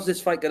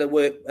this fight going to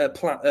work?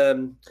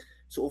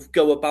 Sort of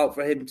go about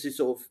for him to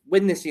sort of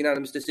win this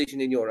unanimous decision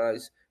in your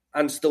eyes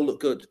and still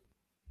look good?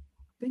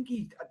 I think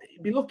he'd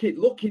be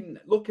looking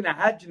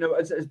ahead.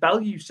 As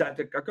Bellew said,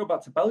 I go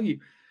back to Bellew,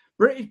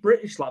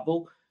 British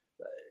level.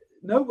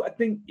 No, I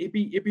think he'd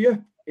be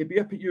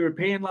up at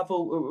European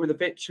level with a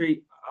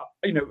victory.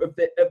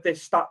 Of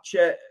this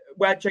stature,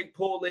 where Jake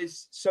Paul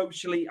is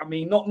socially. I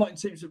mean, not in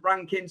terms of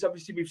rankings.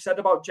 Obviously, we've said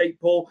about Jake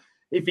Paul.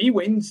 If he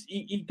wins,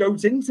 he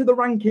goes into the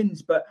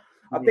rankings. But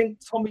I think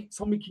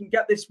Tommy can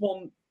get this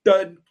one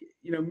done.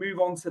 Move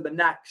on to the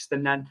next,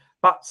 and then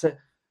back to.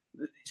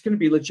 It's going to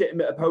be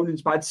legitimate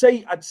opponents, but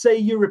I'd say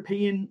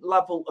European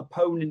level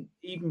opponent,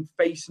 even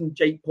facing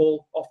Jake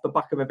Paul off the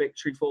back of a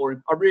victory for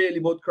him. I really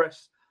would,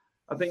 Chris.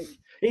 I think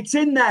it's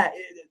in there.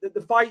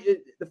 The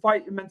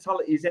fight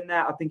mentality is in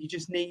there. I think he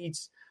just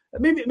needs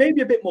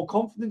maybe a bit more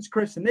confidence,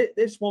 Chris. And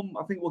this one,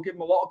 I think, will give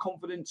him a lot of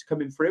confidence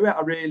coming through it.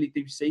 I really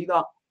do see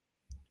that.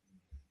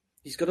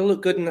 He's got to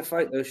look good in the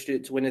fight, though,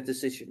 Stuart, to win a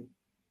decision.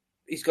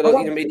 He's got to.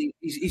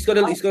 He's got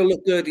to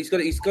look good. He's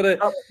got to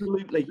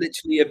absolutely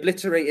literally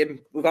obliterate him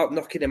without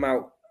knocking him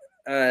out.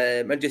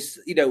 And just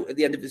at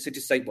the end of it,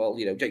 just say, well,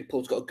 Jake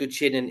Paul's got a good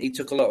chin and he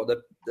took a lot of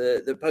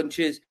the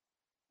punches.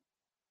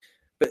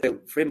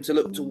 But for him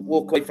to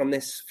walk away from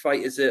this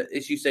fight as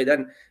you say,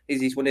 then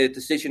he's won a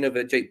decision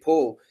over Jake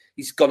Paul.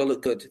 He's got to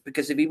look good,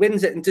 because if he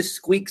wins it and just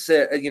squeaks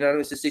a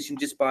unanimous decision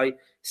just by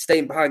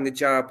staying behind the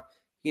jab,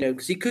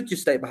 because he could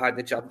just stay behind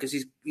the jab because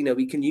he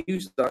can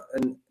use that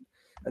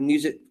and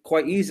use it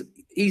quite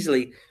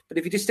easily. But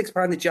if he just sticks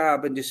behind the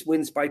jab and just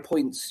wins by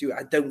points,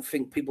 I don't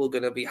think people are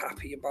going to be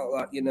happy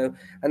about that,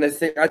 And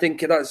I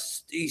think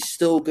he's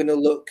still going to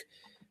look.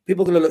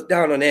 People are going to look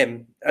down on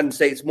him and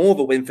say it's more of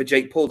a win for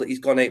Jake Paul that he's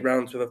gone 8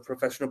 rounds with a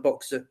professional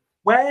boxer.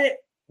 Where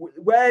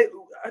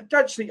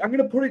actually, I'm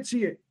going to put it to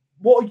you.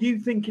 What are you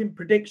thinking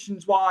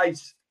predictions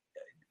wise?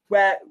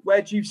 Where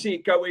do you see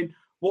it going?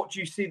 What do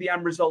you see the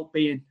end result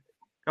being?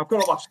 I've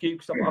got to ask you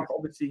because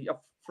I've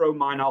thrown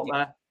mine out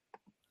there.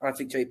 I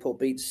think Jake Paul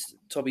beats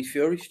Tommy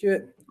Fury,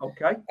 Stuart.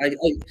 Okay.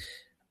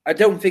 I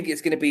don't think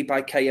it's going to be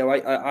by KO.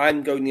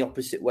 I'm going the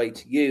opposite way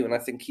to you, and I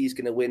think he's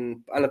going to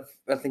win. And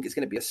I think it's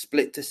going to be a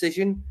split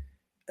decision.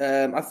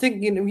 I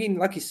think,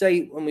 like you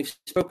say, when we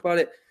spoke about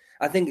it,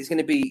 I think it's going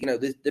to be,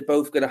 they're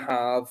both going to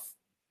have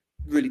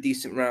really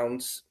decent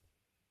rounds.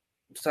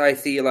 So I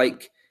feel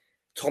like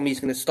Tommy's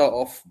going to start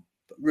off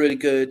really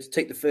good,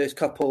 take the first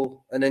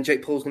couple, and then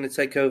Jake Paul's going to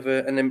take over,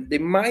 and then they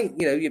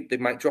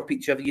might drop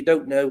each other. You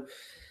don't know.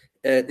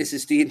 This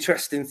is the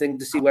interesting thing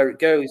to see where it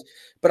goes.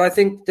 But I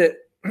think that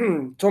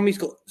Tommy's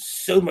got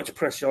so much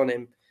pressure on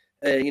him.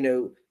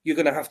 You're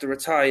going to have to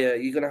retire.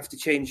 You're going to have to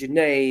change your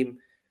name.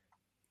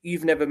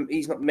 He's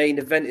not main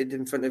evented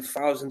in front of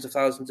thousands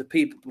of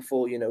people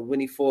before. When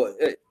he fought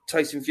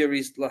Tyson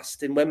Fury's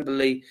last in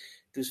Wembley,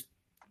 there's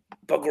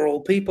bugger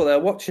all people there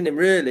watching him,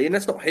 really. And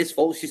that's not his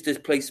fault. It's just his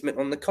placement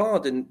on the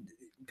card. And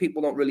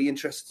people are not really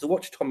interested to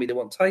watch Tommy. They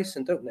want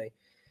Tyson, don't they?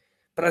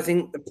 But I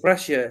think the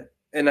pressure,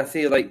 and I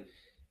feel like,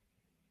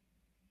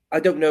 I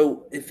don't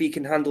know if he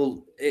can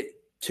handle it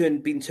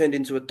being turned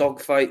into a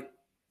dogfight.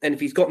 And if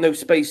he's got no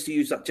space to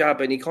use that jab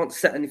and he can't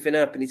set anything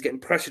up and he's getting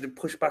pressured to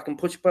push back,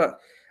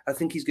 I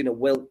think he's going to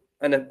wilt.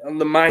 And on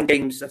the mind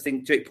games, I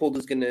think Jake Paul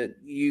is going to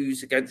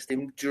use against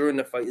him during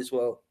the fight as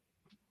well.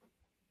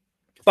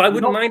 But I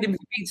wouldn't mind him if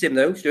he beats him,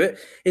 though, Stuart.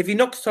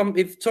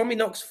 If Tommy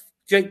knocks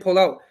Jake Paul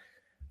out,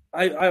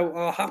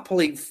 I'll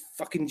happily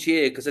fucking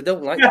cheer because I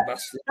don't like the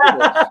bastard.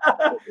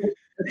 I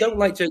don't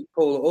like Jake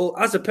Paul at all.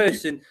 As a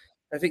person,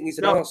 I think he's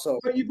an arsehole.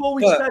 But you've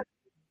always said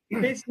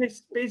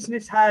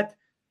business head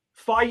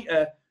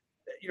fighter,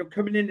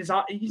 coming in as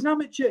he's an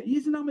amateur. He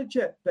is an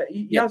amateur, but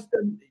he has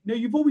done.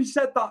 You've always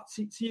said that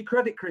to your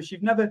credit, Chris.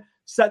 You've never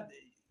said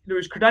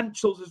his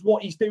credentials is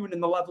what he's doing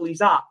and the level he's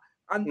at.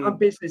 And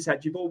business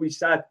head, you've always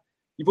said.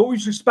 You've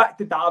always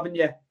respected that, haven't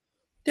you?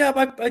 Yeah,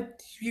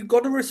 but you've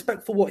got to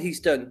respect for what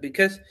he's done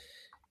because,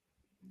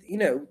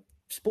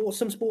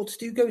 some sports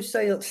do go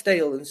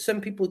stale, and some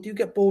people do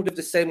get bored of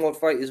the same old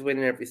fighters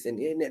winning everything.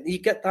 You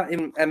get that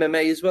in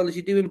MMA as well as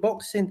you do in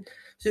boxing.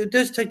 So it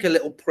does take a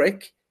little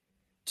prick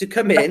to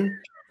come in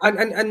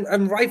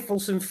and rifle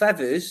some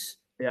feathers.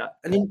 Yeah,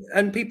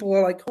 and people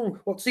are like, oh,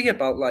 what's he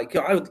about? Like,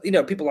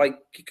 people like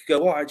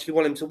go, oh, I actually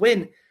want him to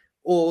win.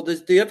 Or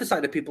there's the other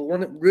side of people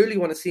really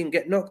want to see him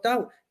get knocked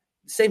out.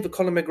 Same for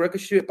Conor McGregor,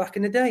 Stuart, back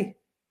in the day.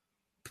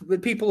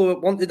 People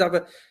who wanted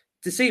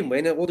to see him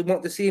win, or they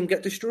want to see him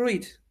get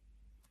destroyed.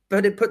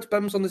 But it puts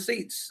bums on the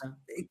seats.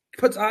 It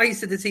puts eyes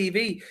to the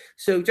TV.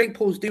 So Jake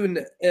Paul's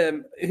doing,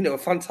 a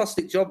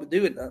fantastic job of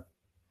doing that.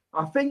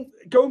 I think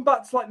going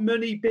back to like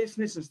money,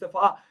 business, and stuff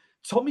like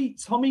that,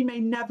 Tommy may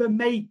never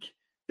make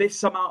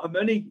this amount of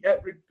money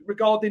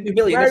regarding 2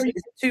 million.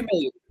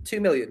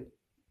 2 million.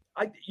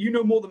 You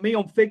know more than me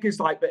on figures,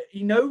 but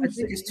he knows. I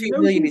think it's 2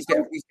 million. He's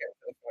getting.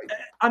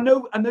 I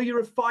know. You're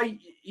a fight.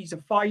 He's a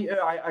fighter.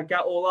 I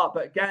get all that,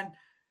 but again,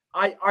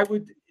 I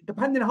would.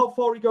 depending on how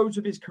far he goes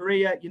with his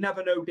career, you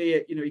never know, do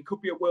you? You know, he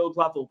could be at world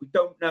level. We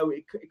don't know.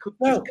 It could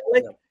just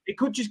click. It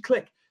could just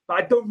click. But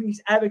I don't think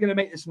he's ever going to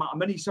make this amount of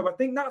money. So I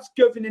think that's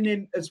governing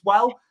him as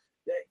well.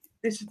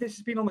 This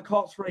has been on the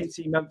cards for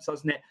 18 months,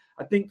 hasn't it?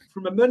 I think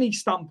from a money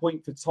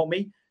standpoint for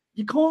Tommy,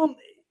 he can't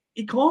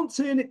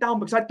turn it down,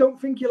 because I don't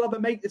think he'll ever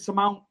make this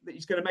amount that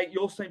he's going to make.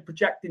 You're saying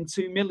projecting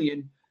 2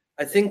 million.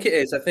 I think it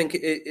is. I think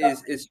it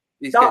is.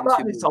 He's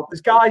that is top.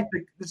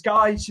 There's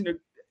guys, you know,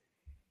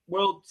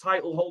 world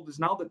title holders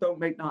now that don't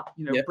make that.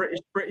 You know,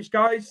 British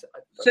guys.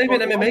 Same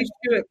in MMA,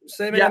 Stuart.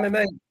 Same in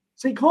MMA.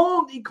 So he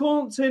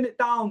can't turn it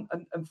down.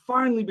 And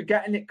finally, we're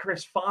getting it,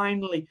 Chris.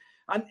 Finally,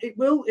 and it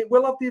will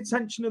have the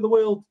attention of the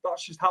world.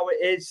 That's just how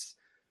it is.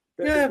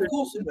 Of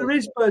course. There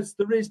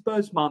is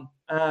buzz, man.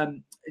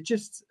 It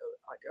just.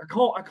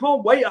 I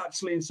can't wait,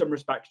 actually, in some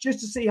respects, just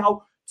to see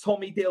how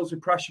Tommy deals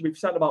with pressure. We've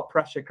said about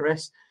pressure,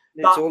 Chris.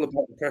 It's all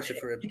about the pressure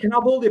for him. You can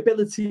have all the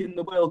ability in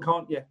the world,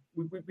 can't you?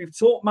 We've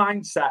taught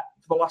mindset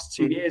for the last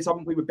 2 years,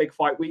 haven't we, with Big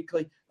Fight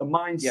Weekly? The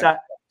mindset,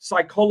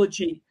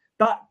 psychology,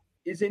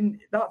 that's in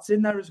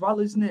there as well,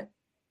 isn't it?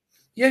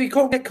 Yeah, you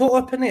can't get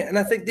caught up in it. And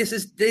I think this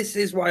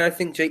is why I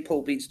think Jake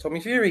Paul beats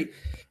Tommy Fury.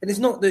 And it's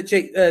not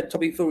that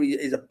Tommy Fury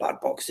is a bad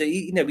boxer.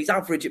 He's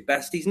average at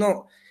best. He's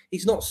not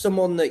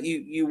someone that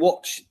you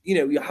watch. You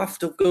know, you have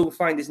to go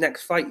find his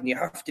next fight, and you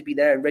have to be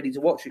there and ready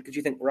to watch it, because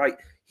you think, right,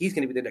 he's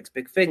going to be the next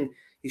big thing.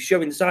 He's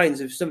showing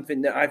signs of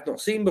something that I've not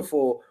seen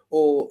before,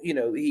 or, you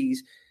know,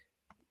 he's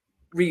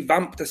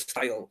revamped the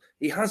style.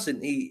 He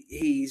hasn't.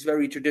 He's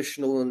very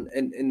traditional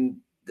and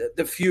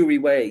the Fury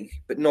way,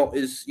 but not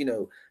as, you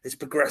know, as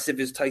progressive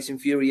as Tyson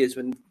Fury is.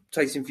 When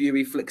Tyson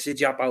Fury flicks a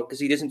jab out, because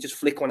he doesn't just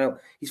flick one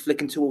out, he's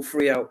flicking 2 or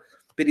 3 out,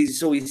 but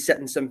he's always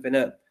setting something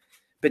up.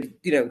 But,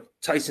 you know,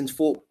 Tyson's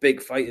fought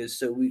big fighters,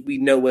 so we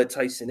know where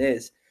Tyson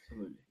is.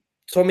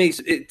 Tommy's,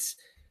 it's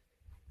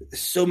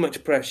so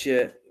much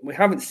pressure. We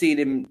haven't seen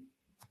him,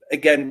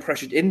 again,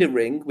 pressured in the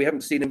ring. We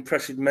haven't seen him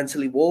pressured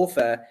mentally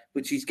warfare,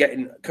 which he's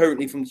getting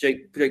currently from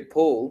Jake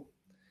Paul.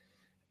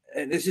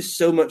 And there's just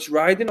so much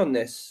riding on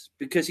this,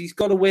 because he's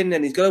got to win,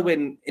 and he's got to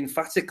win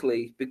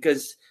emphatically,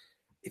 because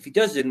if he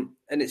doesn't,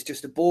 and it's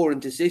just a boring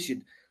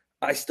decision,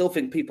 I still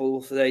think people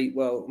will say,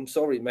 well, I'm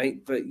sorry,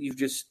 mate, but you've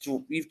just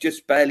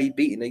barely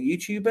beaten a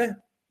YouTuber.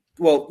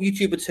 Well,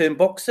 YouTuber turned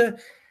boxer.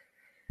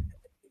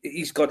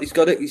 He's got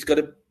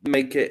to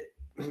make it.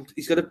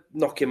 He's got to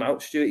knock him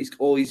out, Stuart. He's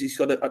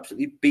got to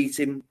absolutely beat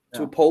him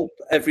to a pulp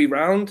every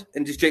round.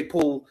 And just Jake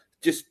Paul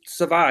just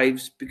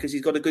survives because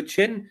he's got a good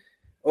chin.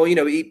 Or, you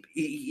know,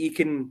 he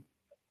can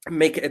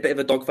make it a bit of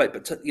a dogfight,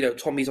 but, you know,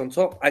 Tommy's on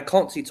top. I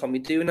can't see Tommy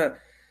doing that.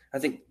 I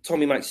think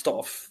Tommy might start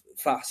off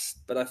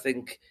fast, but I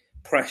think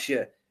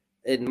pressure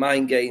and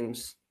mind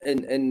games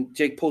and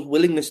Jake Paul's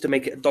willingness to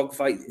make it a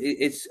dogfight,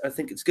 I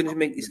think he's going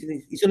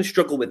to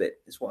struggle with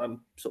it. Is what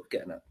I'm sort of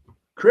getting at.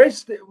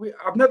 Chris,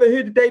 I've never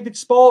heard of David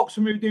Sparks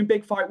when we were doing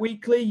Big Fight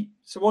Weekly.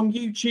 So on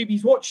YouTube,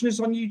 he's watching us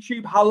on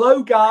YouTube.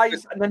 Hello,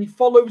 guys. And then he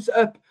follows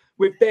up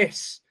with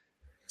this.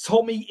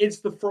 Tommy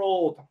is the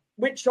fraud,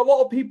 which a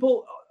lot of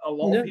people are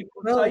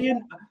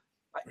saying.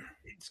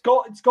 It's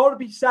got to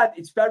be said.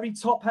 It's very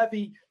top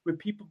heavy with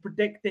people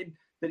predicting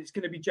that it's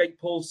going to be Jake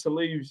Paul's to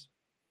lose.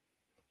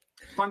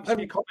 Thanks for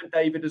your comment,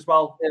 David, as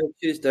well. Yeah,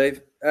 cheers,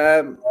 Dave.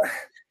 Do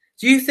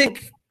you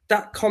think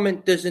that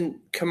comment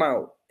doesn't come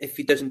out if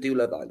he doesn't do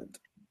Love Island?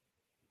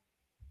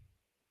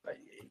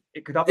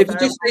 It could have.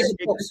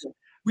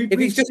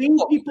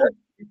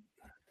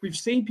 We've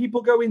seen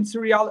people go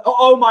into reality.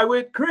 Oh my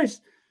word, Chris!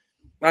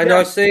 I know.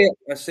 Yeah.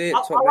 I see it.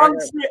 I'll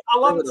answer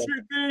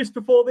it first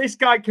before this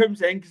guy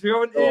comes in, because we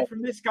haven't heard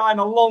from this guy in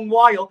a long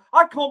while.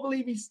 I can't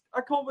believe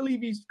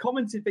he's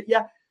commented. But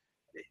yeah,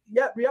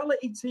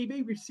 reality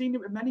TV. We've seen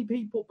it with many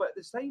people, but at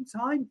the same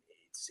time,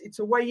 it's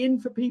a way in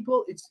for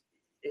people.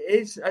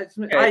 I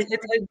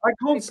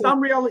can't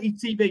stand reality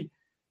TV,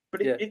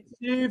 but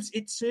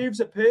it serves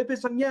a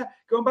purpose. And yeah,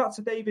 going back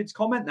to David's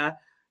comment there,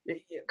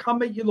 it can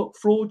make you look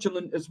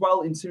fraudulent as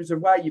well in terms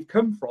of where you've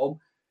come from.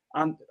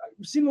 And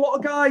we've seen a lot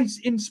of guys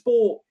in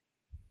sport,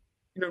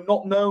 you know,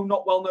 not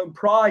well known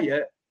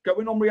prior,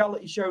 going on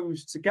reality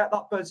shows to get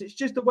that buzz. It's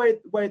just the way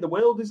of the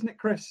world, isn't it,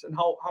 Chris? And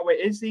how it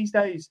is these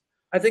days.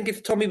 I think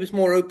if Tommy was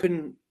more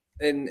open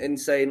in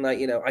saying, like,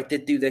 you know, I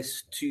did do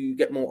this to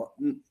get more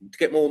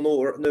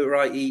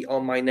notoriety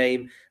on my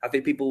name, I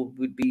think people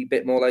would be a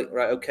bit more like,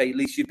 right, okay, at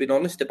least you've been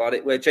honest about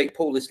it. Where Jake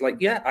Paul is like,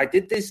 yeah, I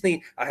did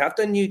Disney, I have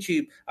done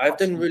YouTube, I've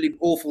done really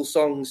awful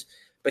songs,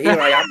 but here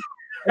I am.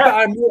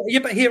 But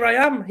here I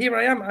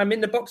am. I'm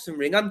in the boxing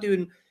ring. I'm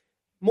doing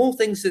more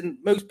things than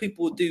most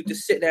people would do,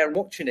 just sit there and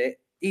watching it.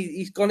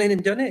 He's gone in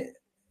and done it.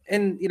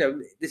 And, you know,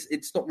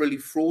 it's not really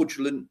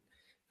fraudulent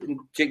in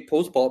Jake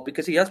Paul's part,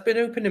 because he has been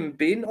open and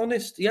been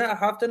honest. Yeah, I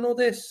have done all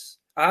this.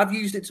 I have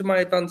used it to my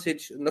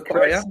advantage. And look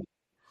where I am.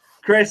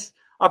 Chris,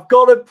 I've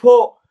got to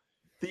put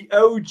the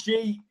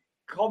OG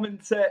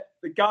commenter,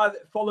 the guy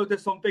that followed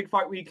us on Big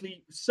Fight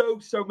Weekly so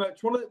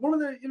much. One of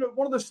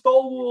the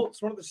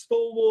stalwarts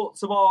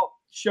of our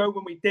show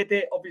when we did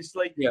it.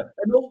 Obviously,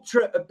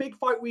 a Big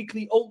Fight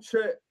Weekly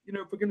ultra.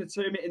 If we're going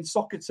to term it in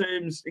soccer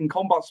terms, in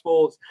combat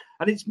sports,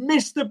 and it's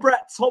Mr.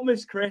 Brett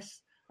Thomas,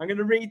 Chris. I'm going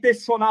to read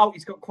this one out.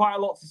 He's got quite a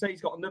lot to say.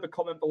 He's got another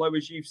comment below,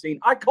 as you've seen.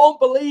 I can't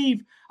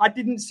believe I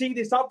didn't see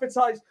this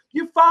advertised.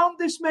 You found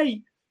this,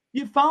 mate.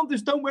 You found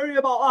us. Don't worry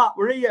about that.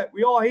 We're here.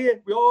 We are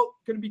here. We are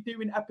going to be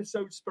doing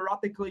episodes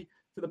sporadically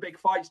for the big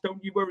fights.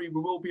 Don't you worry.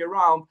 We will be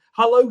around.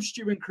 Hello,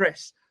 Stu and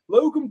Chris.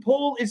 Logan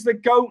Paul is the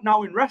GOAT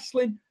now in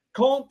wrestling.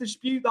 Can't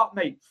dispute that,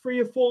 mate. 3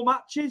 or 4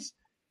 matches,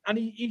 and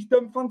he's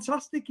done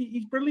fantastic.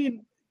 He's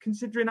brilliant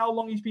considering how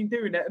long he's been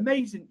doing it.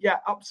 Amazing. Yeah,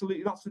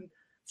 absolutely. That's a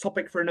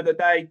topic for another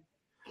day.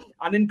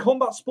 And in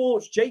combat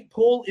sports, Jake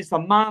Paul is the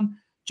man.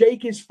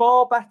 Jake is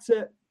far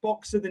better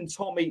boxer than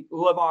Tommy.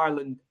 Love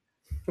Island.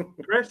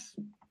 Chris?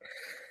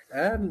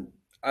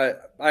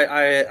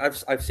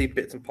 I've seen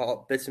bits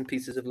and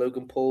pieces of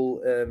Logan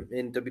Paul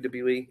in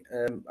WWE.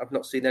 I've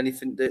not seen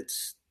anything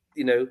that's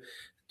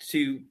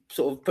to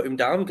sort of put him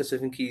down, because I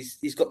think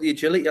he's got the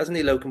agility, hasn't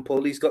he, Logan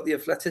Paul? He's got the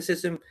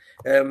athleticism.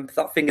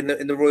 That thing in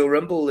the Royal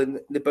Rumble, and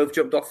they both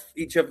jumped off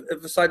each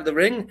other side of the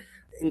ring.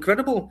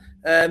 Incredible.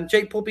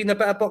 Jake Paul being a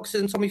better boxer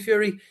than Tommy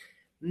Fury?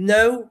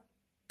 No,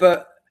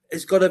 but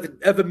has got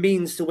other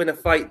means to win a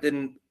fight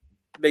than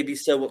maybe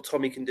what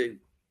Tommy can do.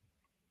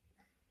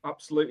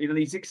 Absolutely. And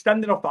he's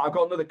extending off that. I've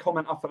got another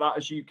comment after that,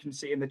 as you can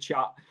see in the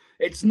chat.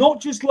 It's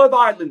not just Love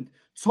Island.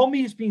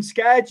 Tommy has been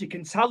scared. You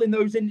can tell in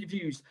those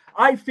interviews.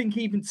 I think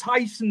even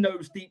Tyson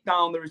knows deep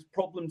down there is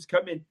problems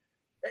coming.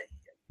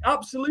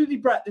 Absolutely,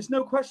 Brett. There's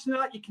no question of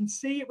that. You can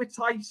see it with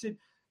Tyson.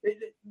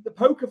 The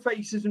poker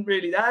face isn't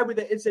really there with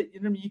it, is it?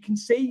 You can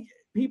see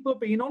people are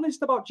being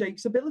honest about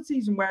Jake's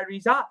abilities and where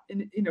he's at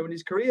in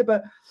his career.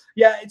 But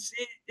yeah,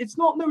 it's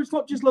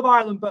not just Love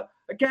Island. But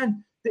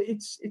again,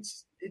 it's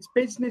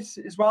business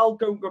as well.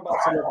 Going back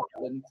to Love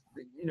Island,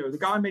 the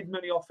guy made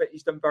money off it.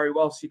 He's done very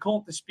well, so you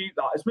can't dispute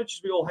that. As much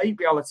as we all hate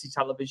reality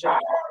television,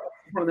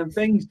 it's one of them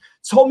things.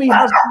 Tommy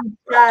has been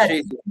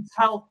scared. You can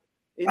tell.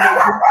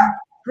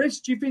 Chris,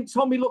 do you think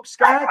Tommy looks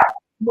scared?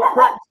 What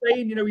Brett's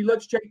saying, he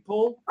loves Jake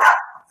Paul.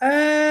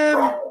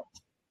 I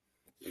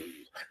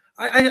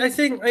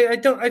think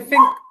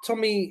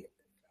Tommy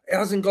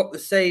hasn't got the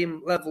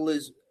same level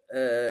as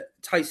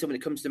Tyson when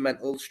it comes to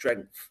mental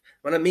strength.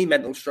 When I mean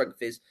mental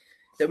strength is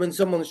that when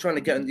someone's trying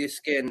to get under your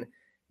skin,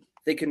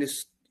 they can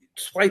just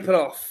swipe it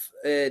off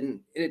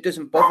and it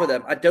doesn't bother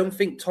them. I don't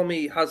think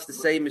Tommy has the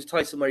same as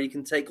Tyson, where he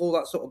can take all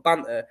that sort of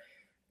banter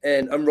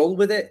and roll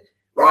with it.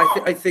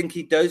 I think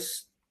he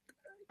does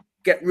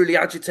get really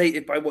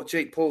agitated by what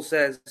Jake Paul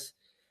says.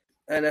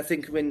 And I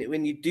think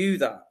when you do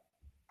that,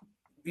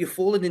 you're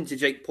falling into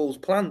Jake Paul's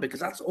plan, because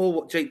that's all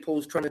what Jake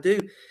Paul's trying to do.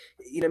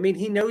 He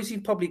knows he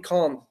probably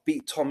can't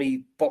beat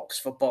Tommy box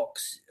for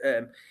box.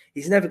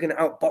 He's never going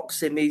to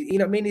outbox him. He's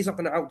not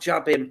going to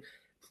outjab him.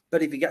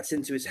 But if he gets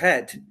into his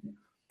head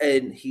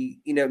and he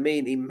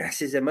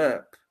messes him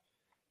up,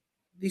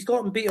 he's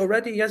got him beat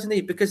already, hasn't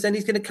he? Because then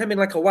he's going to come in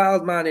like a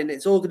wild man, and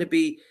it's all going to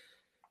be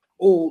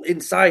all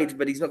inside,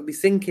 but he's not going to be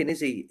thinking, is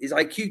he? His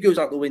IQ goes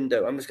out the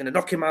window. I'm just going to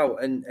knock him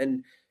out,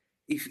 and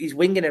he's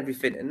winging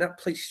everything, and that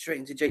plays straight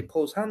into Jake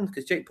Paul's hand,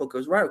 because Jake Paul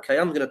goes, right, okay,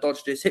 I'm going to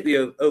dodge this, hit me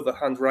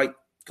overhand right,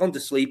 gone to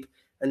sleep,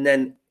 and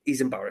then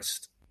he's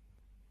embarrassed.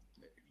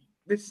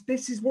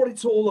 This is what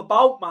it's all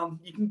about, man.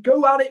 You can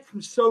go at it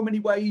from so many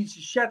ways.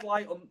 You shed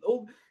light on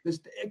all.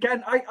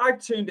 Again,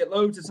 I've turned it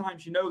loads of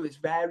times. There's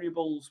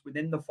variables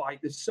within the fight.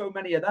 There's so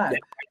many of them. Yeah.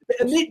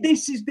 And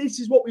this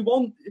is what we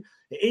want.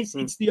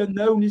 It's the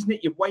unknown, isn't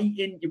it? You're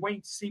waiting to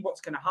see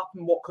what's going to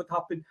happen, what could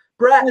happen.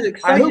 Brett,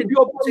 I hope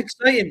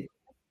exciting.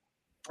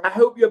 I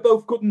hope you're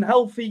both good and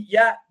healthy.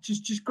 Yeah,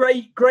 just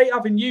great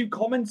having you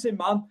commenting,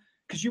 man,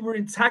 because you were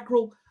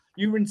integral.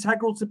 You were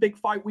integral to Big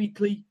Fight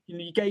Weekly.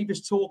 You gave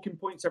us talking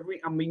points every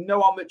week, and we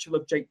know how much you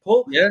love Jake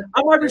Paul. Yeah.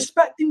 Am I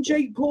respecting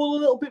Jake Paul a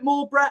little bit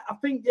more, Brett? I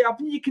think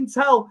you can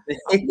tell.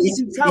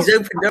 He's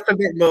opened up a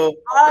bit more.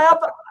 I have,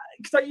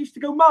 because I used to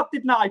go mad,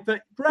 didn't I?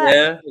 But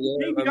Brett,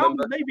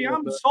 maybe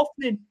I'm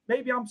softening.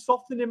 Maybe I'm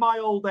softening in my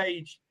old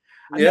age.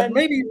 And yeah, then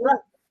maybe.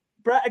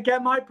 Brett,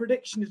 again, my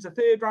prediction is a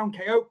 3rd round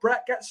KO.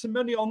 Brett, get some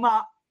money on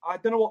that. I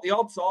don't know what the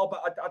odds are,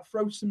 but I'd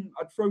throw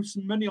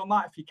some money on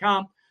that if you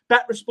can.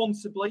 Bet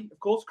responsibly, of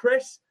course.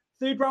 Chris,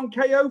 3rd round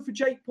KO for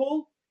Jake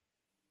Paul?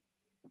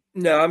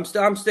 No,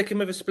 I'm sticking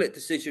with a split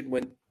decision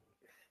win.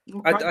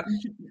 Okay.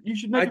 You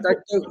should make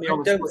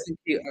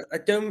I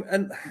don't.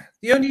 And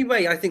the only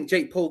way I think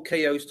Jake Paul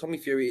KOs Tommy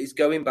Fury is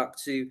going back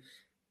to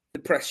the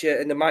pressure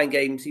and the mind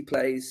games he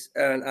plays,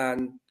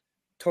 and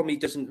Tommy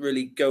doesn't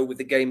really go with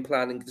the game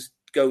plan and just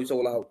goes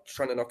all out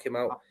trying to knock him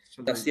out.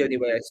 Absolutely. That's the only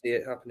way I see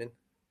it happening.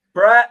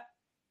 Brett,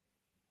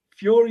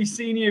 Fury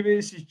Senior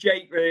versus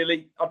Jake.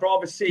 Really, I'd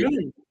rather see.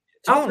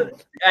 John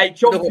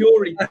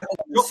Fury.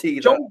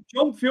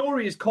 John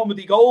Fury is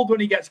comedy gold when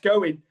he gets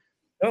going.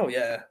 Oh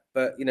yeah,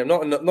 but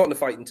not in the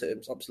fighting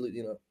terms.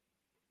 Absolutely not.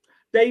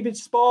 David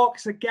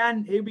Sparks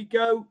again. Here we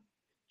go.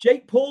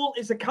 Jake Paul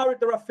is a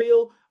character, I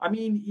feel. I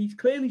mean, he's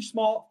clearly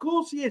smart. Of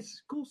course he is.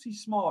 Of course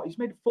he's smart. He's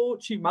made a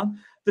fortune, man.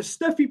 The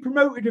stuff he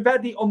promoted with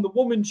Eddie on the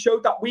woman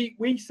show that we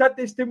said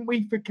this, didn't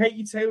we, for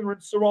Katie Taylor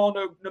and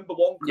Serrano, number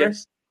one,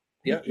 Chris?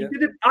 Yeah. He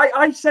did it.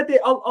 I said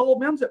it. I'll hold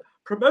my hands up.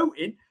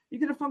 Promoting, he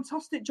did a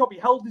fantastic job. He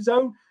held his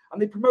own,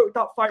 and they promoted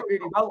that fight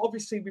really well.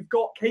 Obviously, we've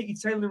got Katie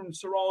Taylor and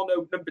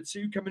Serrano, number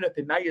 2, coming up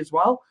in May as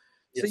well.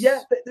 Yes. So, yeah,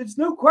 there's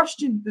no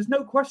question. There's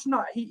no question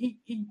that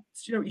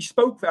he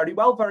spoke very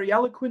well, very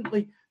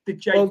eloquently. Did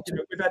Jake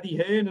with Eddie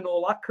Hearn and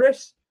all that,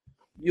 Chris?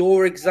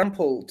 Your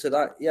example to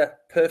that, yeah,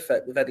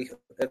 perfect with Eddie,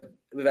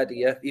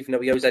 yeah. Even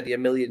though he owes Eddie $1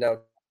 million now,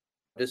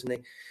 doesn't he,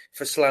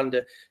 for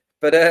slander?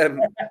 But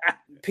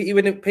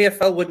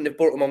PFL wouldn't have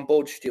brought him on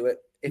board, Stuart,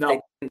 if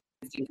they didn't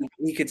think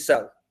he could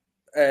sell.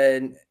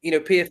 And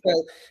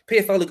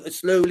PFL are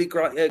slowly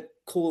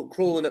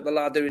crawling up the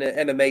ladder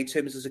in MMA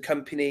terms as a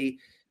company.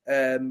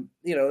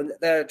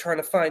 They're trying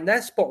to find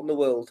their spot in the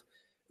world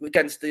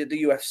against the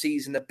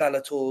UFCs and the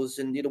Bellators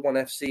and the ONE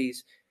FCs.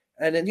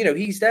 And then,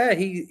 he's there.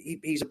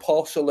 He's a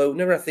partial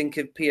owner, I think,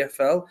 of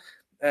PFL.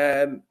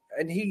 And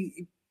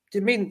they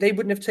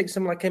wouldn't have taken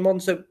someone like him on.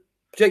 So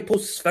Jake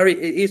Paul's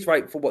he is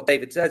right for what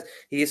David says.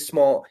 He is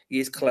smart. He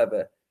is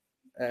clever.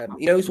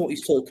 He knows what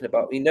he's talking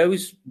about. He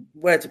knows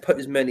where to put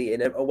his money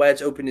in or where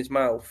to open his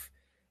mouth.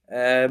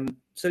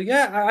 So,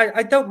 yeah,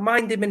 I don't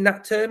mind him in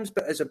that terms.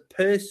 But as a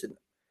person,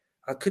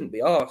 I couldn't be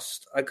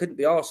arsed.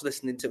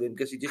 Listening to him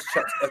because he just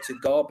chats utter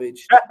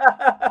garbage.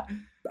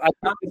 I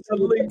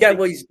absolutely get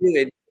what he's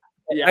doing.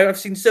 Yeah. I've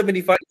seen so many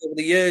fights over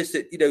the years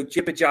that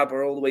jibber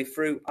jabber all the way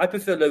through. I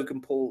prefer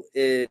Logan Paul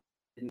in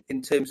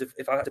terms of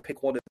if I had to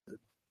pick one of them.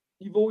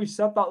 You've always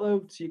said that though,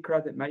 to your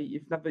credit, mate.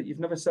 You've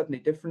never said any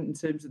different in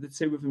terms of the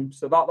two of them,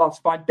 so that's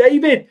fine.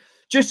 David,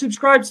 just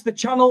subscribe to the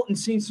channel and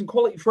seen some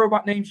quality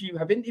throwback names you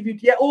have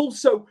interviewed. Yeah,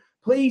 also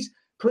please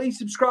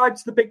subscribe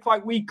to the Big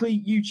Fight Weekly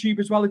YouTube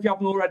as well if you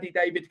haven't already,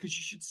 David, because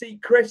you should see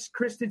Chris.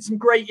 Chris did some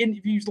great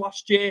interviews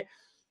last year.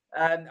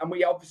 And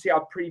we obviously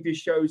have previous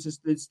shows as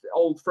there's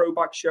old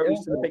throwback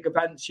shows to the big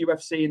events,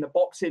 UFC and the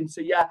boxing.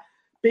 So, yeah,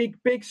 big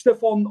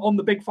stuff on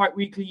the Big Fight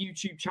Weekly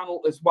YouTube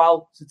channel as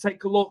well. So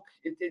take a look.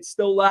 It's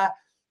still there.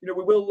 We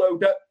will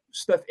load up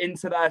stuff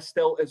into there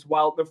still as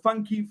well. But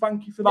thank you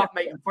for that,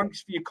 mate. And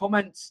thanks for your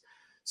comments.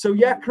 So,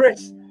 yeah,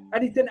 Chris,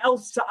 anything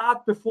else to add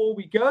before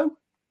we go?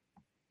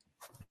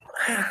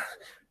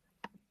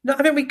 No,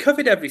 I mean, we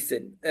covered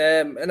everything.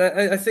 And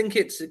I think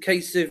it's a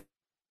case of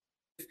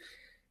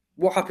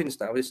what happens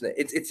now, isn't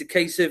it? It's a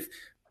case of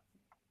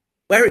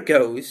where it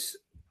goes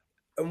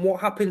and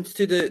what happens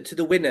to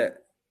the winner.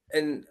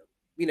 And,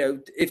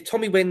 if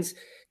Tommy wins,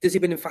 does he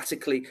win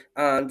emphatically?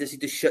 And does he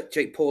just shut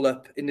Jake Paul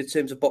up in the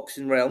terms of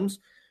boxing realms?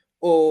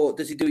 Or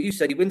does he do what you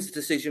said? He wins the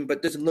decision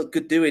but doesn't look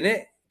good doing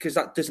it because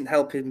that doesn't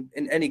help him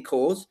in any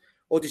cause?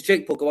 Or does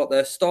Jake Paul go out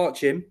there,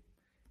 starch him,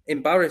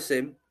 embarrass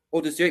him?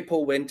 Or does Jake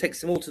Paul win,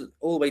 takes him all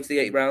the way to the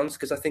 8 rounds?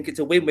 Because I think it's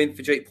a win-win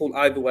for Jake Paul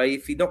either way.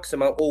 If he knocks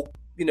him out or,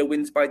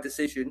 wins by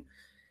decision,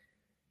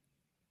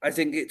 I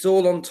think it's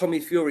all on Tommy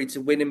Fury to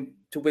win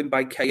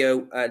by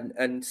KO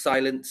and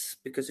silence.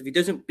 Because if he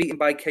doesn't beat him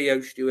by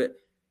KO, Stuart,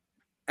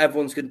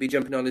 everyone's going to be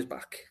jumping on his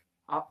back.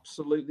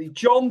 Absolutely.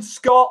 John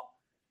Scott.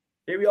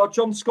 Here we are,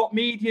 John Scott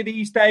Media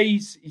these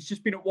days. He's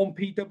just been at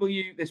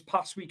 1PW this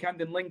past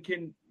weekend in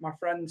Lincoln. My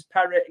friends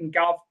Perrett and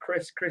Gav,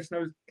 Chris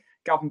knows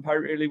Gavin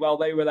Perrett really well.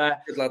 They were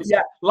there. Good lads.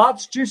 Yeah,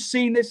 lads, just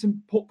seen this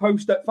and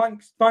post up.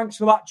 Thanks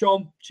for that,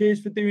 John.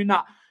 Cheers for doing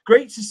that.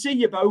 Great to see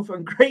you both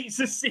and great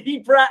to see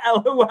Brett.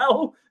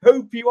 LOL.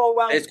 Hope you are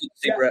well. It's good to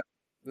see Brett.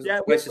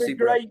 We're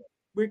great.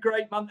 We're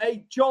great, man.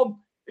 Hey, John,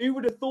 who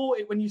would have thought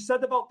it when you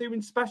said about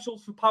doing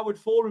specials for Powered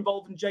 4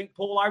 involving Jake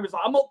Paul? I was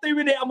like, I'm not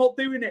doing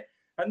it.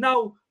 And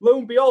now, lo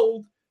and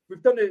behold,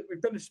 we've done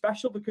a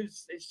special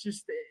because it's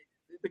just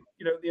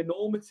the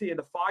enormity of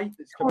the fight.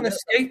 You can't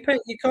escape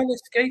it. You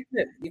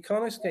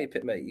can't escape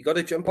it, mate. You got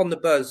to jump on the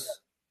buzz.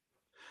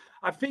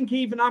 I think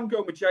even I'm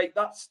going with Jake.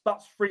 That's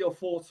 3 or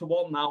 4 to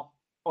 1 now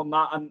on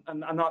that,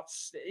 and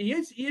that's he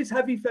is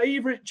heavy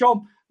favourite,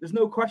 John. There's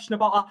no question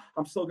about that.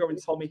 I'm still going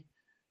Tommy,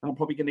 and I'm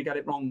probably going to get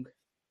it wrong.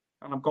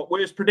 And I've got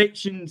worse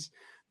predictions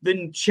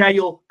than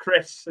Chael,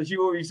 Chris, as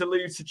you always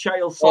allude to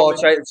Chael.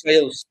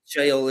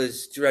 Chael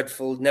is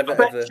dreadful. Never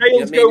ever.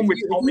 Chael's going with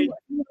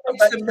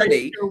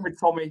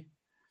Tommy.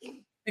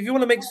 If you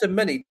want to make some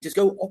money, just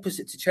go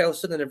opposite to Chael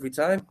Sonnen every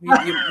time.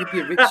 You'd be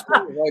a rich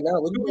man right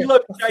now, wouldn't you? We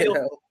love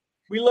Chael.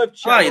 We love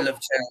Chael. I love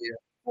Chael, yeah.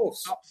 Of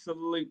course.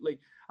 Absolutely.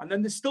 And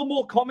then there's still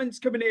more comments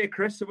coming here,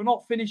 Chris, so we're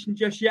not finishing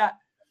just yet.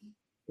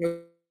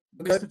 Okay.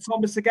 Mr.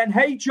 Thomas again.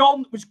 Hey,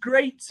 John, it was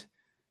great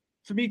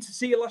for me to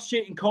see you last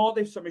year in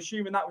Cardiff, so I'm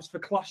assuming that was for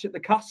Clash at the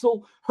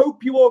Castle.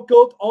 Hope you are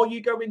good. Are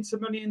you going to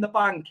Money in the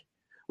Bank,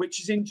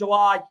 which is in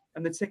July,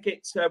 and the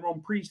tickets were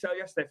on pre-sale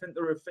yesterday. I think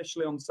they're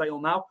officially on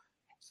sale now.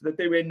 So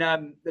they're doing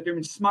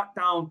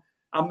SmackDown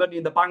and Money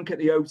in the Bank at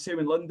the O2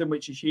 in London,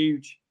 which is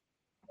huge.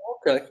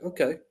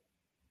 Okay.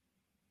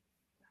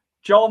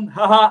 John,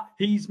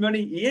 he's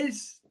money. He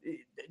is.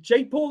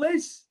 Jake Paul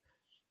is.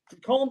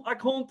 I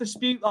can't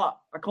dispute that.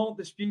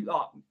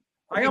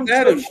 I am.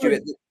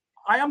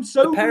 I am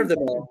so. The pair of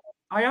them are.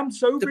 I am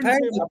sobering to him.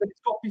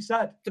 It's got to be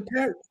said. The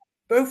pair,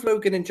 both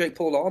Logan and Jake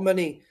Paul are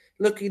money.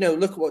 Look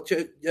at what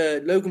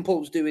Logan Paul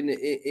was doing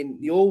in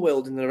your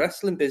world in the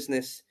wrestling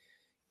business,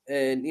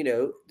 and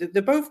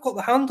they both got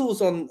the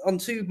handles on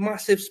two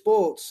massive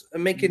sports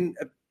and making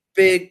a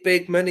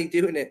big money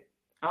doing it.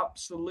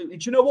 Absolutely.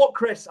 Do you know what,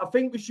 Chris? I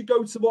think we should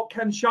go to what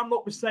Ken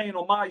Shamrock was saying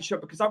on my show,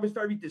 because I was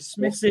very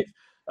dismissive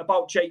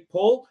about Jake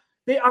Paul.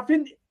 I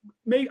think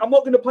I'm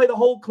not going to play the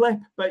whole clip,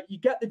 but you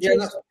get the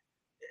gist.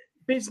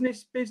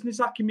 Business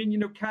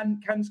acumen.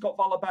 Ken's got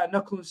Valor Bare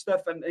Knuckle and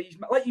stuff, and he's,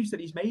 like you said,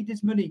 he's made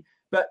his money.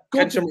 But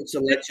Ken Shamrock's a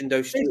legend,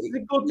 though. This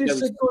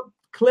is a good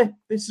clip.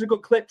 This is a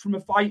good clip from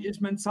a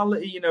fighter's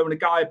mentality, and a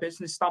guy, a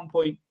business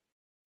standpoint.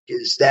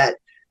 Is that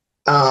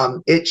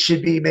it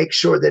should be make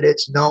sure that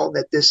it's known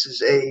that this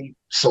is a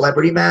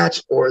celebrity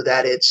match or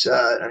that it's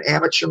an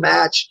amateur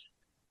match,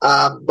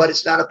 but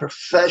it's not a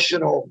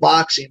professional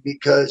boxing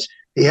because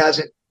he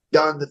hasn't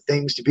done the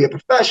things to be a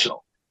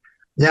professional.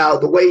 Now,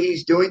 the way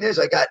he's doing this,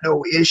 I got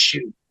no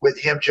issue with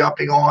him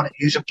jumping on and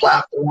using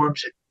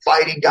platforms and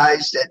fighting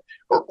guys that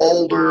are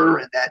older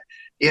and that,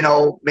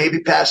 maybe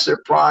past their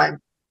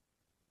prime.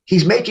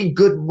 He's making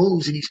good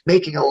moves and he's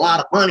making a lot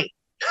of money.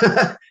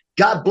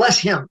 God bless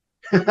him.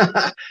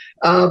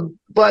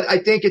 But I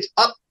think it's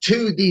up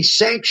to the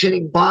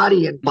sanctioning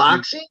body in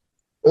boxing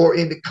or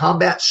in the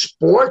combat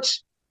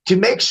sports to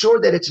make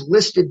sure that it's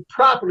listed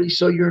properly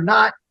so you're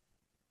not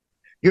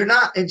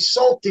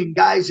insulting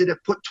guys that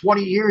have put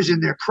 20 years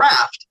in their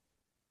craft.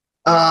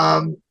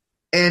 And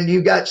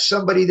you got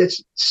somebody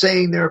that's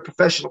saying they're a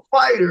professional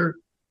fighter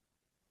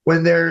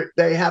when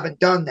they haven't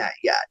done that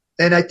yet.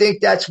 And I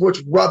think that's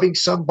what's rubbing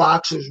some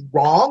boxers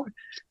wrong,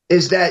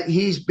 is that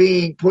he's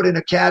being put in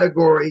a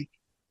category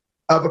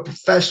of a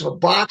professional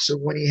boxer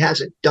when he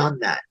hasn't done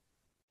that.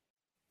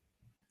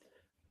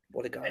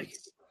 What a guy.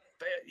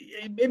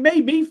 It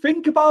made me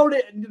think about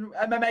it.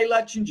 MMA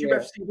legend,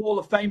 UFC Hall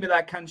of Famer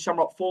there, Ken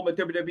Shamrock, former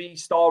WWE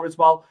star as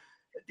well.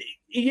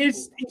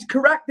 He's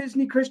correct, isn't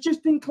he, Chris?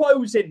 Just in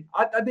closing,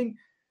 I think,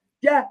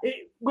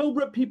 it will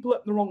rub people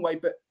up the wrong way,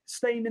 but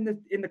staying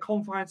in the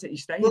confines that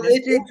he's staying. Well, but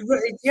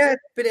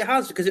it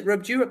has, because it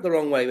rubbed you up the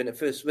wrong way when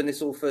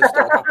this all first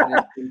started happening.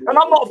 And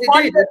I'm not a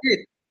fighter.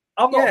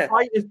 I'm not a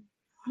fighter.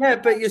 Yeah,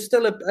 but you're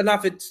still an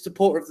avid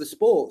supporter of the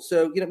sport.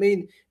 So, you know what I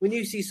mean? When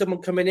you see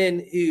someone coming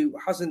in who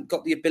hasn't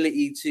got the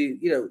ability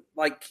to,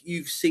 like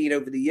you've seen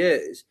over the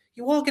years,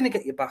 you are going to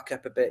get your back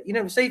up a bit.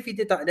 Say if he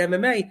did that in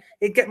MMA,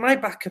 it'd get my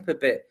back up a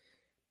bit.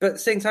 But at the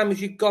same time,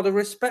 you've got to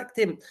respect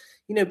him.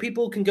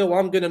 People can go,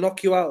 I'm going to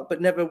knock you out,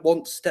 but never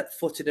once step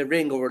foot in a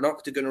ring or an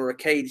octagon or a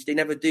cage. They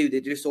never do. They're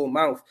just all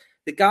mouth.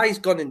 The guy's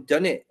gone and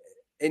done it.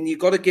 And you've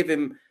got to give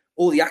him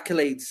all the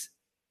accolades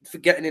for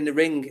getting in the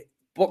ring,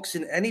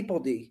 boxing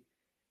anybody.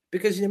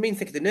 Because,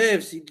 think of the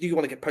nerves. Do you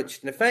want to get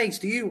punched in the face?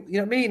 Do you? You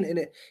know what I mean?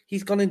 And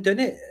he's gone and done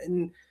it.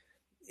 And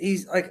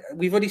he's like,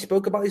 we've already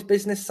spoke about his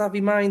business savvy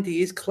mind.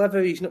 He is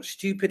clever. He's not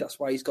stupid. That's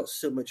why he's got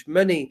so much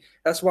money.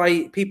 That's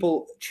why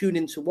people tune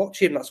in to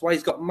watch him. That's why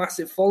he's got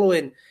massive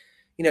following.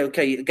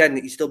 Okay, again,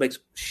 he still makes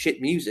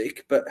shit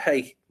music, but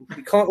hey,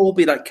 you can't all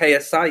be like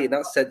KSI in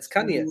that sense,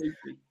 can you?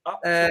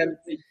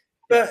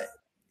 But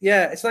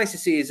yeah, it's nice to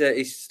see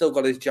he's still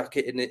got his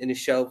jacket in his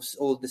shelves,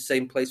 all in the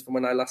same place from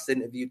when I last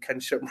interviewed Ken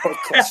Shamrock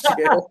last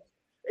year.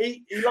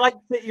 He likes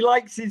it. He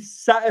likes his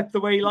setup the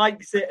way he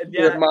likes it. And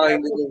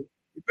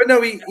But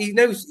no, he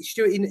knows.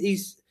 Stuart,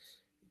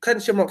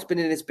 Ken Shamrock's been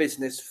in his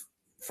business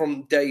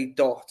from day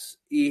dot.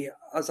 He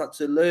has had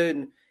to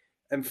learn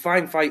and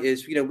find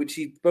fighters, which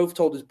he both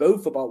told us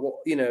both about what,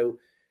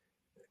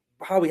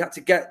 how he had to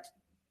get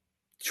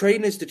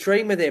trainers to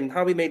train with him,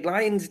 how he made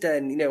Lions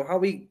Den, how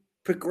he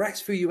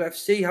progressed through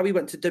UFC, how he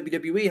went to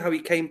WWE, how he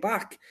came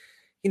back,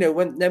 then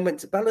went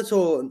to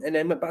Bellator and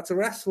then went back to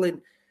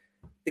wrestling.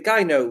 The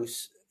guy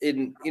knows.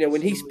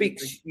 When he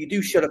speaks, you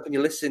do shut up and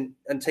you listen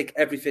and take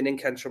everything in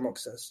Ken Shamrock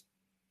says.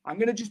 I'm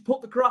going to just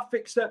put the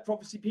graphics up for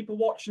obviously people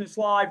watching us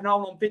live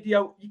now on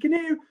video. You can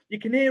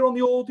hear on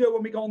the audio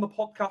when we go on the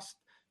podcast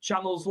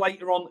channels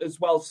later on as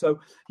well. So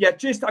I'm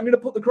going to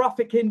put the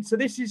graphic in. So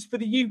this is for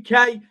the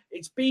UK.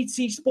 It's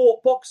BT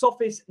Sport box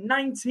office,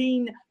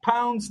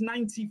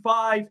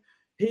 £19.95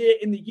 here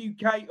in the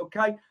UK.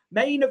 Okay,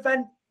 main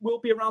event will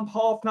be around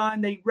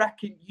 9:30. They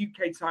reckon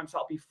UK time, so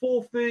that'll be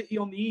 4:30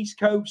 on the East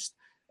Coast,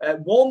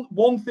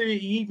 1:30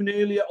 even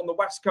earlier on the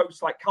West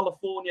Coast, like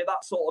California,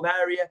 that sort of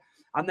area.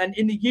 And then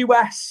in the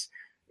US,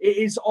 it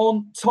is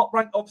on Top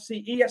Rank,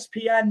 obviously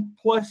ESPN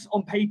Plus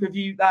on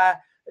pay-per-view there.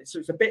 So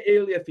it's a bit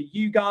earlier for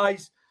you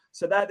guys.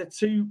 So they're the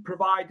two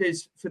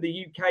providers for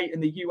the UK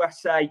and the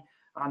USA.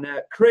 And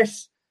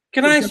Chris,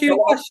 can I ask you a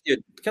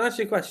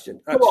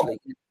question? Actually,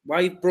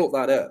 why you brought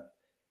that up?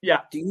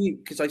 Yeah.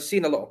 Because I've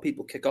seen a lot of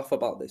people kick off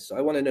about this. So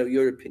I want to know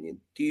your opinion.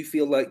 Do you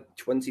feel like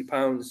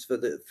 £20 for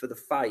the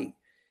fight?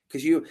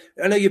 Because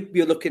I know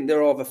you're looking.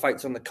 There are other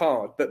fights on the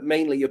card, but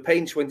mainly you're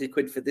paying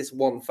 £20 for this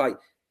one fight.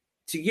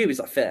 To you, is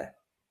that fair?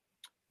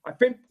 I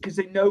think because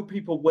they know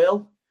people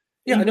will.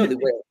 Yeah, I know they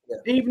will. Yeah.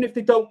 Even if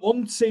they don't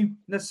want to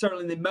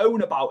necessarily, they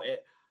moan about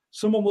it.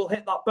 someone will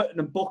hit that button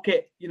and book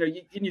it,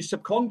 in your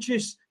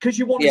subconscious because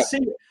you want to see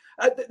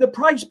it. The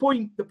price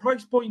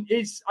point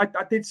is, I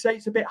did say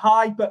it's a bit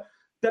high, but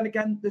then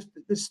again,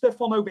 there's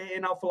stuff on over here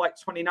now for like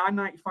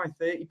 $29.95,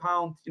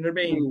 £30. You know what I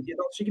mean? So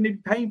you're going to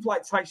be paying for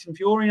like Tyson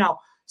Fury now.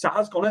 So it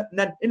has gone up. And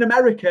then in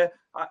America,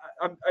 I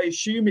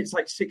assume it's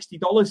like $60,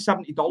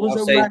 $70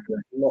 over there.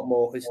 A lot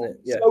more, isn't it?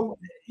 Yeah. So,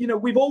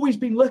 we've always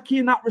been lucky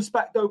in that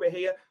respect over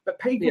here, but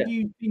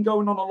pay-per-view's been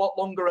going on a lot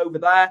longer over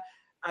there.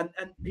 And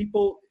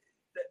people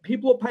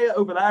will pay it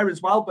over there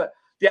as well. But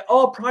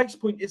our price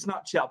point isn't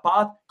actually that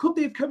bad. Could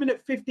they have come in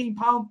at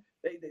 £15?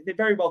 They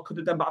very well could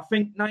have done, but I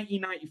think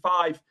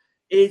 $19.95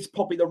 is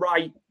probably the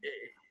right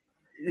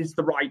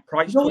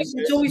price.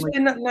 It's always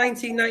been that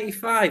 $19.95.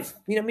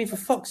 You know what I mean? For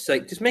fuck's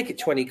sake, just make it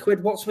 20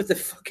 quid. What's with the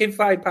fucking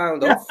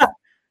 £5 off?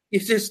 You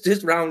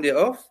just round it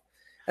off.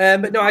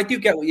 But no, I do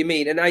get what you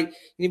mean, and I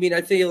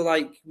feel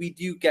like we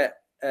do get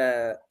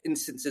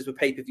instances where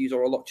pay-per-views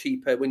are a lot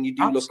cheaper when you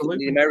do look at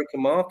the American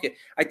market.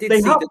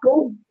 They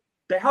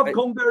have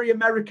gone very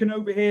American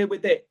over here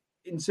with it.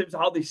 In terms of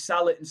how they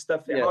sell it and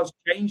stuff, it has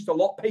changed a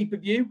lot,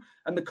 pay-per-view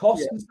and the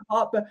cost and stuff like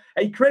that. But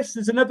hey, Chris,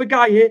 there's another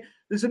guy here.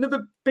 There's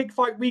another Big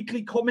Fight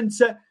Weekly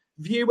commenter,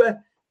 viewer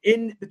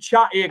in the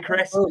chat here,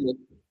 Chris.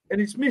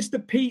 And it's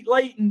Mr. Pete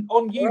Layton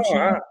on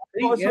YouTube.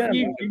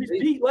 It's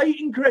Pete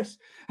Layton, Chris.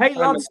 Hey,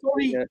 lads,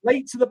 sorry,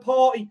 late to the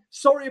party.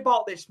 Sorry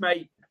about this,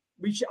 mate.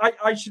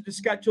 I should have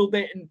scheduled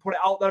it and put it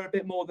out there a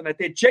bit more than I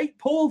did. Jake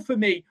Paul for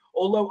me,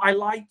 although I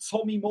like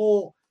Tommy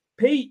more.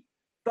 Pete,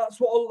 that's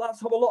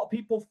how a lot of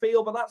people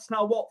feel, but that's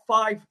now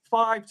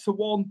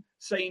 5-1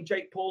 saying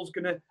Jake Paul's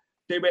going to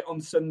do it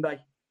on Sunday.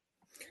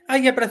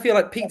 Yeah, but I feel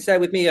like Pete's there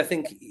with me. I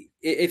think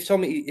if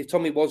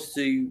Tommy was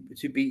to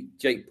beat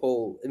Jake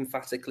Paul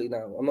emphatically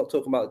now, I'm not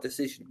talking about a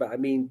decision, but I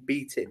mean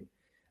beat him.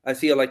 I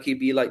feel like he'd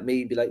be like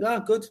me, be like,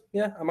 good,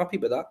 yeah, I'm happy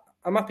with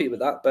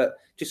that. But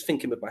just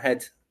thinking with my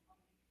head.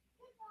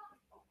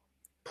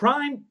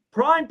 Prime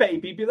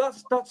baby, but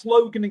that's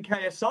Logan and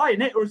KSI,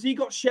 isn't it? Or has he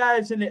got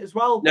shares in it as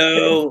well?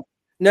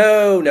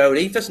 No,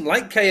 he doesn't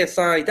like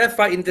KSI. They're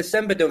fighting in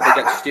December, don't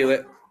forget,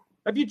 Stuart.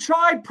 Have you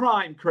tried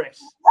Prime, Chris?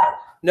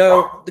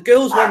 No, the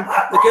girls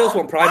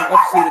want Prime,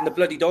 obviously, than the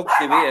bloody dogs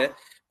do here.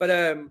 But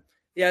I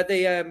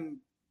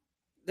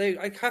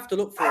have to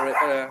look for it,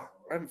 but I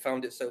haven't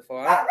found it so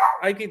far.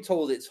 I've been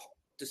told it's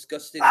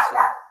disgusting,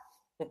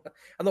 so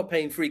I'm not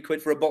paying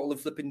 £3 for a bottle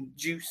of flipping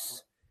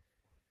juice.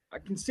 I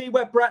can see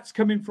where Brett's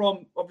coming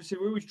from. Obviously,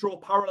 we always draw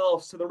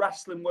parallels to the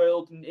wrestling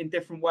world in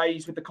different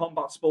ways with the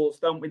combat sports,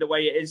 don't we, the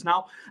way it is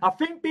now. I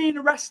think being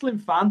a wrestling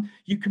fan,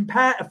 you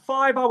compare a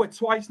 5-hour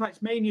Twice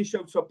Nights Mania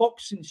show to a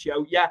boxing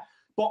show. Yeah,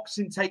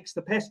 boxing takes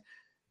the piss.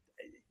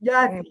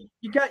 Yeah,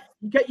 you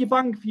get your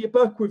bang for your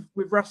buck with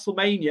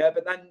WrestleMania,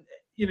 but then,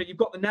 you've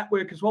got the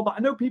network as well. But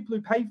I know people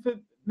who pay for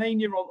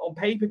Mania on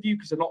pay-per-view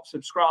because they're not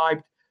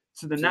subscribed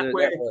to the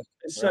network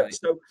as such. Right.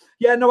 So,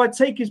 I'd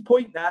take his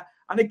point there.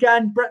 And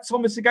again, Brett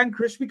Thomas again,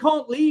 Chris. We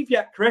can't leave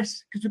yet,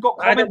 Chris, because we've got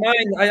comments.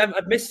 I don't mind.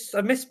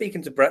 I miss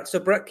speaking to Brett. So,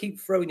 Brett, keep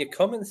throwing your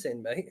comments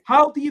in, mate.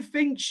 How do you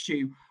think,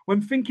 Stu,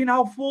 when thinking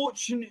how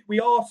fortunate we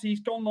are he's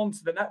gone on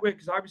to the network,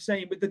 as I was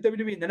saying, with the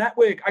WWE and the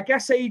network, I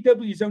guess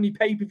AEW is only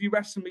pay-per-view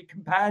wrestling we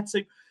compared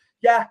to.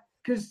 Yeah,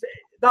 because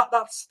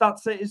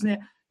that's it, isn't it?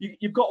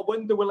 You've got to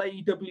wonder, will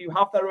AEW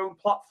have their own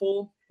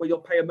platform where you'll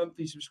pay a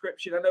monthly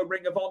subscription? I know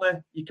Ring of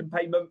Honor, you can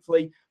pay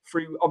monthly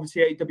through,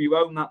 obviously,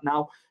 AEW own that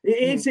now.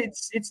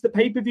 It's the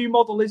pay-per-view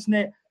model, isn't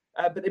it?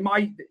 But they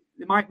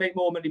might make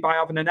more money by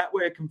having a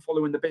network and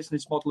following the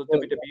business model of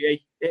WWE.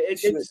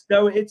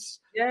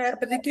 Yeah,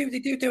 but they do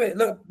it.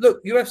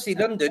 Look, UFC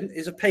London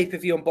is a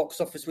pay-per-view on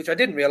box office, which I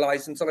didn't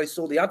realise until I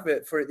saw the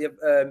advert for it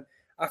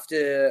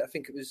after, I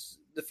think it was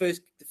the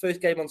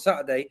first game on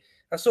Saturday.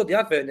 I saw the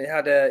advert and it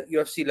had a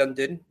UFC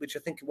London, which I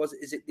think it was.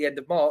 Is it the end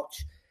of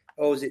March,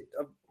 or is it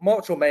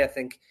March or May? I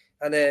think,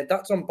 and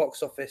that's on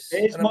box office.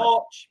 It is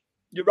March.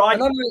 You're right.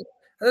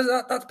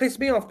 That pissed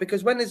me off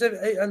because when there's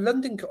a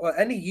London or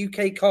any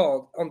UK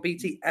card on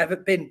BT ever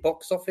been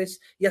box office?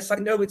 Yes, I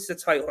know it's the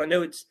title. I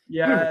know it's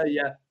yeah.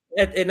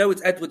 I know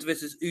it's Edwards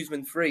versus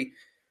Usman 3,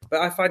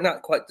 but I find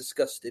that quite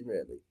disgusting,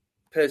 really,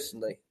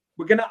 personally.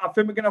 I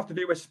think we're gonna have to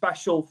do a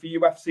special for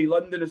UFC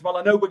London as well.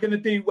 I know we're gonna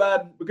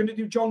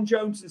do John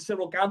Jones and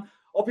Cyril Gann.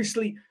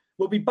 Obviously,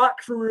 we'll be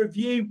back for a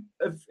review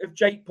of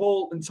Jake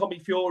Paul and Tommy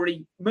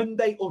Fury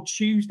Monday or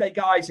Tuesday,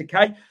 guys.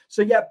 Okay,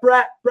 so yeah,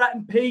 Brett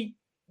and Pete,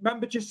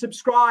 remember just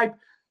subscribe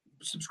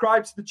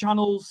to the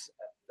channels.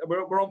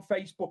 We're on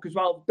Facebook as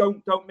well.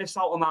 Don't miss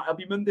out on that. It'll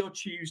be Monday or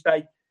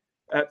Tuesday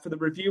for the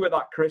review of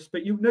that, Chris.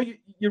 But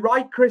you're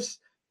right, Chris.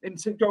 In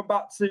going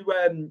back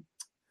to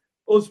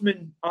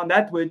Usman and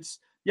Edwards.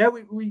 Yeah,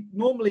 we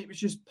normally it was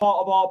just part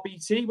of our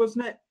BT,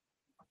 wasn't it?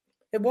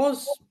 It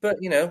was, but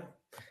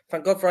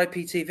thank God for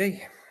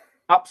IPTV.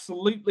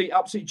 Absolutely.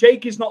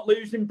 Jake is not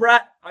losing,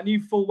 Brett. I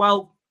knew full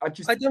well. I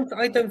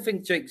don't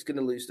think Jake's going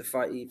to lose the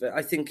fight either.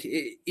 I think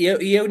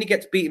he only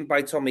gets beaten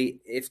by Tommy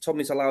if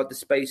Tommy's allowed the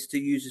space to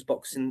use his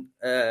boxing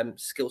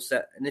skill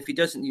set, and if he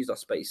doesn't use that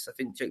space, I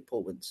think Jake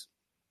Paul wins.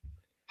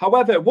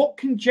 However, what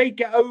can Jake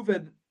get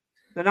over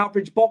than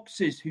average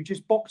boxers who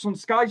just box on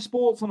Sky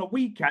Sports on a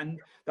weekend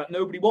that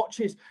nobody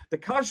watches. The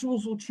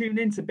casuals will tune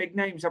into big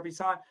names every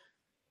time.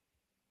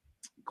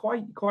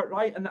 Quite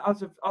right. And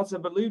as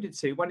I've alluded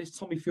to, when is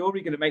Tommy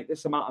Fury going to make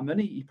this amount of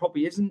money? He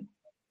probably isn't.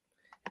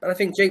 And I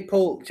think Jake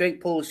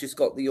Paul's just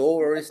got the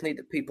aura, isn't he,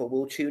 that people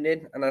will tune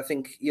in. And I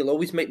think he'll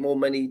always make more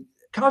money.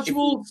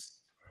 Casuals.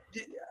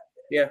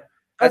 Yeah.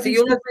 I think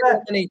he'll make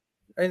more money.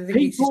 I think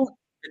he's got a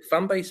big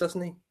fan base,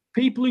 hasn't he?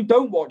 People who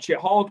don't watch it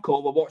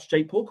hardcore will watch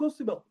Jake Paul. Of course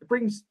they will. It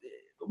brings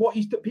what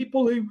he's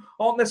people who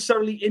aren't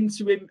necessarily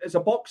into him as a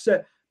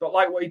boxer, but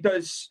like what he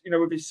does,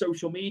 with his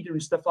social media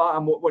and stuff like that,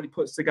 and what he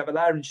puts together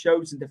there and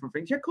shows and different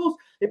things. Yeah, of course,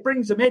 it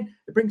brings them in.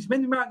 They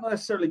might not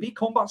necessarily be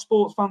combat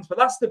sports fans, but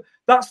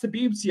that's the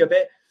beauty of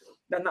it,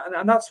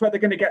 and that's where they're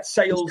going to get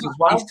sales as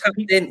well.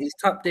 He's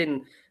tapped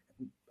in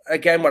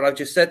again. What I've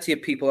just said to you,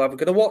 people are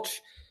going to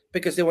watch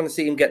because they want to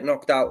see him get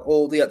knocked out,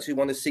 or they actually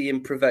want to see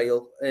him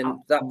prevail, and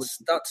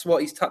that's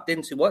what he's tapped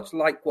into. What's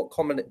like what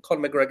Conor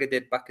McGregor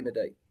did back in the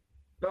day.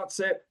 That's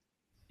it.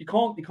 You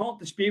can't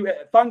dispute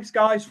it. Thanks,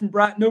 guys, from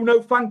Brett.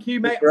 No, thank you,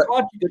 mate. I'm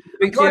glad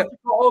you got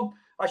on.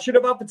 I should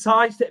have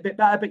advertised it a bit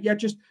better, but yeah,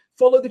 just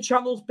follow the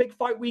channels, Big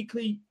Fight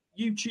Weekly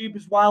YouTube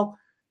as well.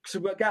 So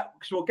we'll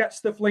get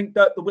stuff linked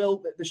up.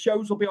 The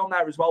shows will be on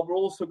there as well. We're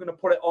also going to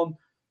put it on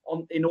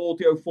in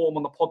audio form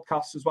on the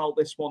podcast as well.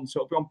 This one,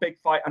 so it'll be on Big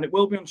Fight, and it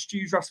will be on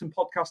Stu's Wrestling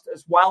Podcast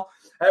as well.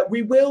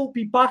 We will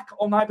be back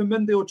on either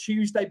Monday or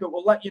Tuesday, but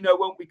we'll let you know,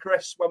 won't we,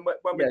 Chris, when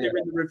we're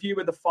doing the review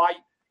of the fight.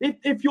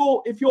 If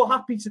you're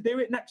happy to do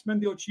it next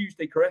Monday or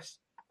Tuesday, Chris.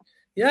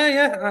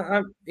 Yeah.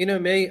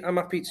 I'm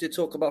happy to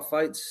talk about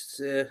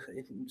fights.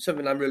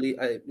 Something I really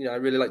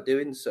like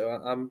doing. So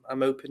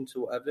I'm open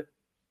to whatever.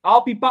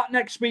 I'll be back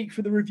next week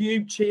for the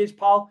review. Cheers,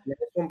 pal.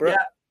 Yeah,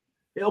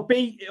 it'll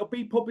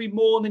be probably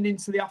morning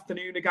into the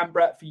afternoon again,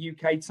 Brett, for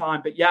UK time.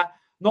 But yeah,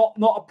 not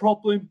a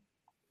problem.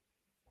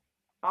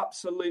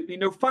 Absolutely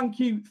no. Thank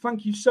you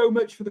so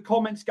much for the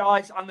comments,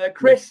 guys. And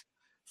Chris,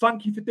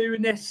 thank you for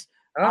doing this.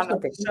 And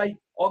I'd say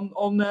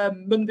on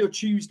Monday or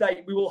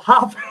Tuesday we will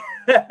find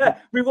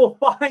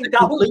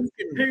out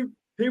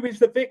who is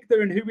the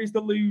victor and who is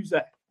the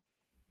loser.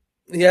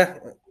 Yeah,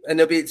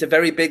 and it's a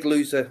very big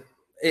loser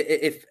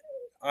if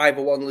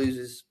either one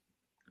loses.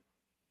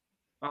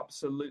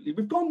 Absolutely,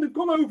 we've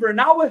gone over an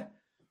hour.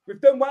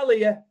 We've done well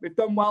here. We've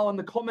done well, and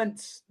the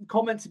comments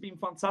have been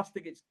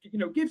fantastic. It's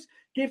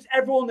gives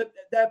everyone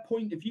their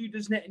point of view,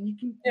 doesn't it? And you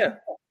can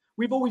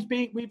we've always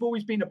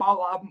been about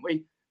that, haven't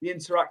we? The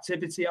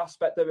interactivity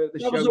aspect of the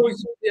show.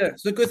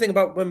 So the good thing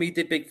about when we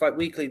did Big Fight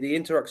Weekly, the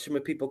interaction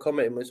with people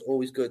commenting was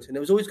always good. And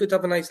it was always good to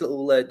have a nice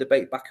little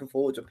debate back and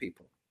forwards with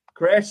people.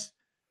 Chris,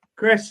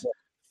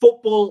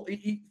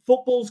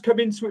 football's come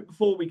into it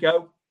before we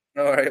go.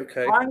 All right,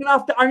 okay. I'm gonna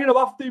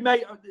have to,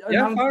 mate.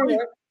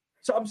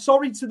 So I'm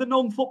sorry to the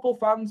non-football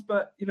fans,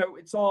 but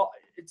it's our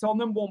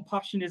number one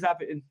passion is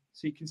Everton.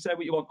 So you can say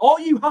what you want. Are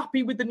you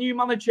happy with the new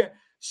manager,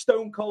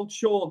 Stone Cold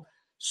Sean?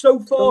 So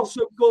far,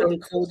 so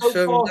good.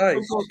 So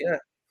good. Yeah.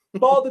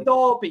 Bar the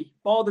derby,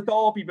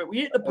 but we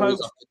hit the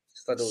post.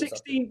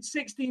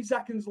 16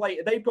 seconds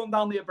later, they've gone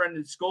down the other end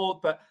and scored.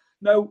 But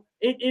no,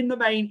 in the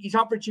main, he's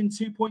averaging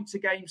 2 points a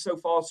game so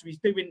far, so he's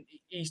doing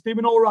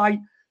all right.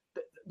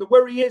 The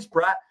worry is,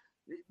 Brett,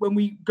 when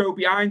we go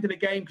behind in a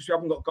game because we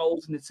haven't got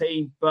goals in the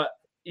team, but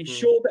he's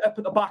shored it up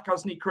at the back,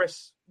 hasn't he,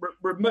 Chris?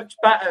 We're much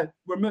better.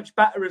 We're much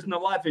better as an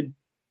 11.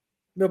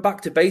 No,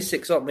 back to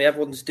basics, aren't we?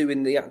 Everyone's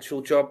doing the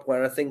actual job.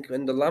 Where I think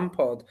under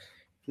Lampard,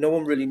 no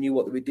one really knew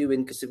what they were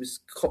doing because he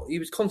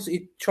was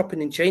constantly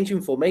chopping and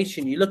changing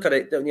formation. You look at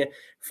it, don't you?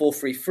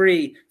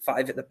 4-3-3,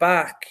 5 at the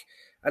back,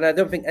 and I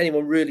don't think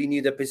anyone really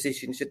knew their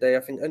position, should they? I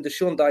think under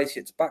Sean Dyche,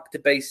 it's back to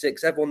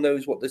basics. Everyone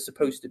knows what they're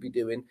supposed to be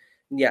doing.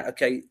 And yeah,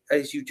 okay,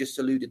 as you just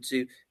alluded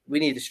to, we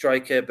need a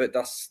striker, but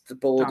that's the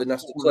board and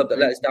that's the club that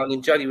let us down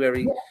in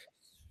January.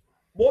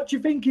 What do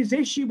you think his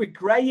issue with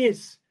Gray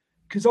is?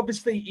 Because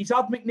obviously he's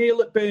had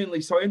McNeil at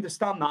Burnley, so I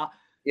understand that.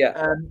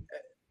 Yeah.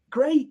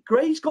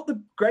 Gray's got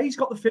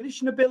the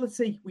finishing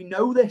ability. We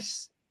know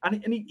this,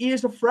 and he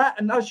is a threat.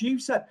 And as you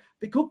said,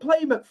 they could play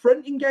him up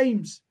front in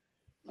games.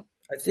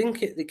 I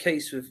think the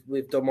case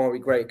with Demarai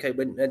Gray. Okay,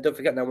 don't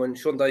forget now when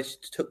Sean Dyche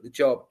took the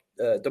job,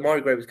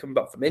 Demarai Gray was coming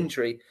back from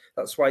injury.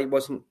 That's why he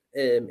wasn't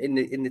in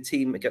the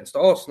team against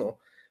Arsenal.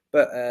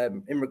 But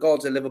in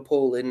regards to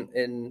Liverpool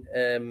and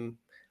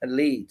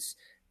Leeds,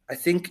 I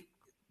think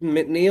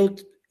McNeil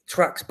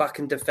tracks back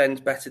and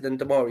defends better than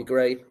Demarai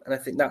Gray, and I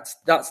think that's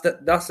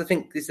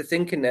the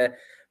thinking there.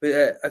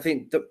 But I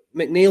think that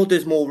McNeil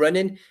does more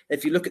running.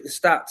 If you look at the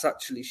stats,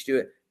 actually,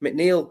 Stuart,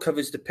 McNeil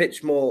covers the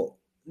pitch more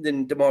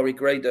than Demarai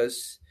Gray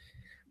does.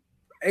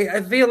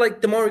 I feel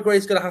like Demarai Gray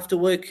is going to have to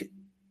work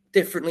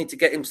differently to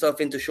get himself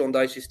into Sean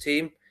Dyche's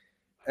team.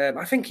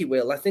 I think he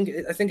will. I think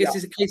this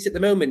is a case at the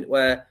moment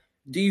where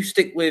do you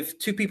stick with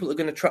two people that are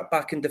going to track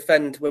back and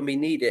defend when we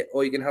need it,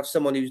 or you're going to have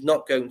someone who's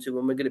not going to,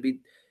 and we're going to be,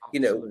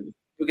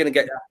 we're going to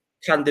get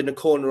canned in a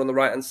corner on the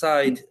right-hand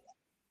side.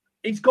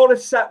 He's got a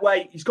set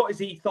weight. He's got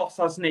his ethos,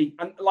 hasn't he?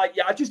 And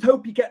I just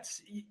hope he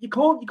gets. You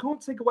can't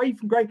take away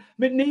from Gray.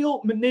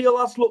 McNeil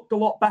has looked a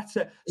lot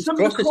better. Some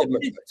of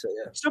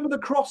the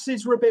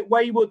crosses were a bit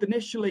wayward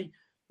initially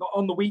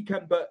on the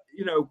weekend, but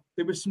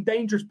there was some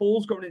dangerous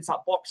balls going into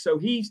that box. So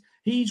he's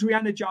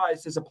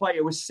re-energized as a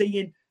player. We're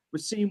seeing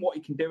what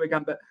he can do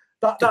again. But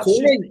that's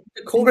look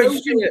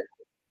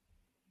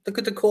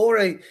at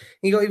Decore.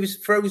 He was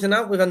frozen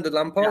out with under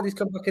Lampard. Yeah. He's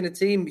come back in the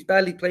team. He's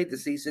barely played the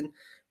season.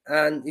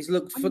 And he's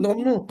looked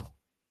phenomenal.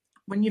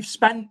 When you've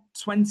spent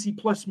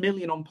 20+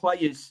 million on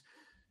players,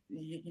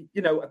 I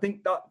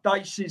think that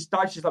Dyche is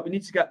like we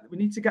need to get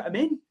him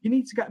in. You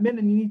need to get him in,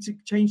 and you need to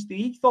change the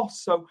ethos.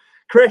 So,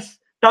 Chris,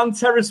 Dan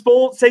Terra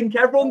Sports Inc.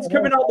 Everyone's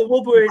coming out the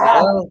woodwork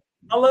now.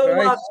 Hello,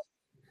 lads.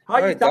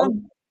 Hi,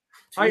 Dan.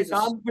 Hi,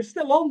 Dan. We're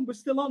still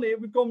on here.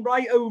 We've gone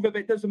right over, but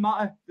it doesn't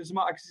matter. Because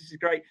this is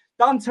great.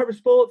 Dan Terra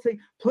Sports Inc.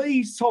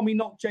 Please, Tommy,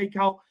 knock Jake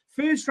out.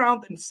 First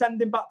round and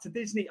send him back to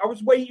Disney. I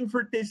was waiting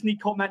for a Disney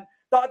comment.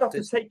 That'd have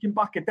to take him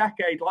back a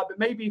decade. But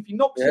maybe if he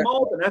knocks him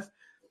hard enough,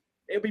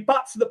 it'll be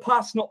back to the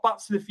past, not back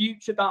to the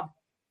future, Dan.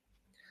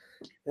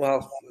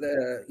 Well,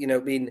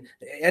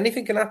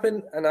 anything can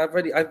happen. And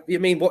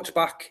watch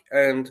back,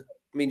 and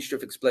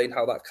Struff explained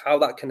how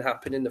that can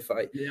happen in the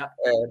fight. Yeah.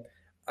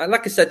 And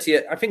like I said to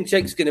you, I think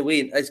Jake's going to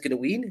win. He's going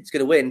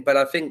to win. But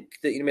I think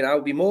that I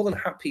would be more than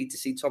happy to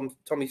see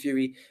Tommy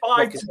Fury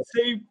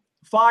 5-2.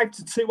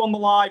 5-2 on the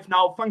live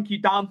now. Thank you,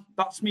 Dan.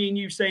 That's me and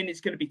you saying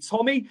it's going to be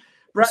Tommy.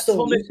 Brett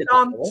Thomas,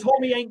 Dan.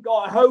 Tommy ain't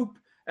got a hope.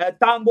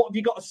 Dan, what have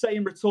you got to say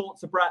in retort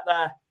to Brett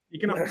there?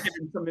 You're going to have to give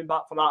him something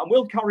back for that. And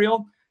we'll carry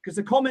on because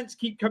the comments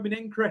keep coming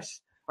in,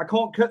 Chris. I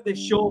can't cut this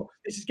short.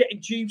 This is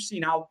getting juicy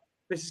now.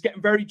 This is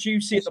getting very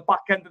juicy at the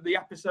back end of the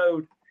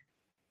episode.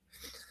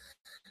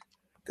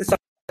 It's like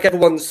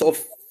everyone's sort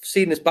of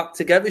seeing us back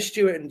together,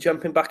 Stuart, and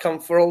jumping back on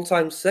for old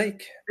time's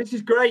sake. This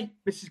is great.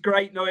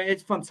 No, it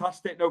is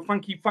fantastic. No,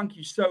 thank you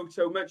so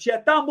much. Yeah,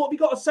 Dan, what have you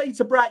got to say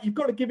to Brett? You've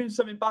got to give him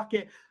something back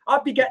here.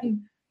 I'd be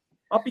coming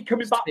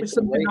back with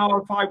something now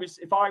if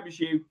I was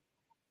you.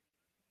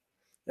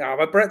 No,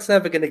 but Brett's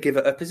never going to give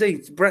it up, is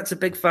he? Brett's a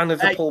big fan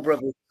of the Paul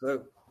brothers.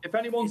 So. If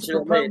anyone's a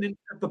proponent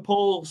of the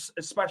Pauls,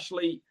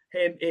 especially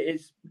him, it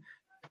is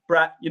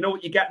Brett. You know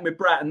what you're getting with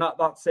Brett, and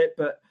that's it.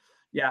 But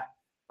yeah.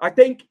 I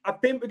think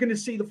we're going to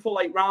see the full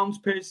 8 rounds,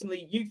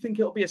 personally. You think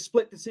it'll be a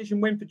split decision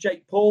win for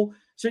Jake Paul.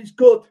 So it's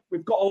good.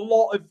 We've got a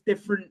lot of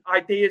different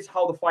ideas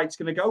how the fight's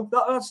going to go.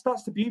 That's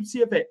the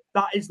beauty of it.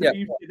 That is the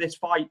beauty of this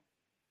fight.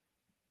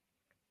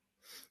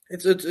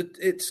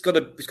 It's got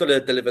to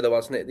deliver, though,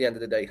 hasn't it? At the end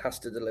of the day, it has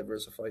to deliver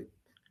as a fight.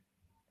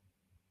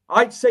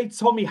 I'd say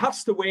Tommy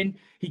has to win.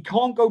 He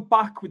can't go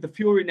back with the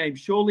Fury name,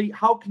 surely.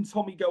 How can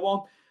Tommy go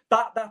on?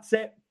 That's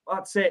it.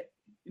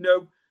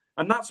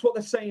 And that's what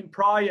they're saying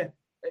prior.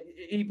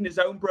 Even his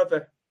own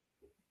brother.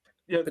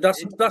 But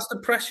that's the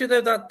pressure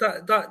though.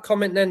 That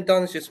comment then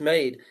Dan's just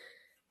made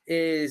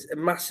is a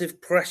massive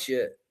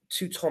pressure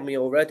to Tommy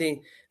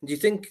already. And do you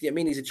think?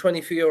 He's a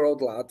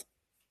 23-year-old lad,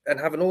 and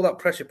having all that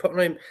pressure put on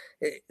him,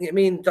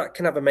 that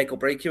can have a make or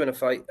break you in a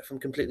fight. If I'm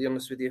completely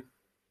honest with you.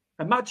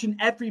 Imagine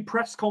every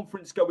press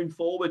conference going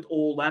forward,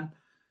 all them.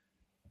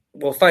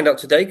 We'll find out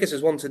today because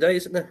there's one today,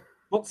 isn't there?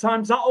 What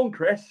time's that on,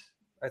 Chris?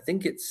 I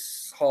think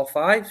it's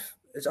 5:30.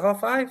 Is it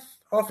 5:30?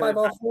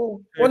 5:30,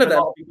 4:30. One of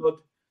them.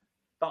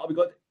 That'll be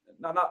good.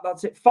 No,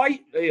 that's it.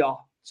 Fighters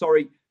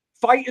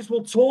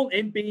will taunt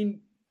him being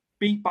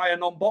beat by a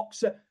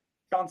non-boxer.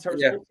 That's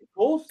the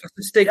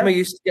stigma you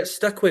used to get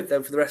stuck with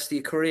then for the rest of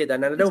your career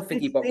then. And I don't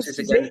think he boxes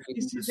again.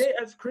 This is it,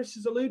 as Chris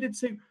has alluded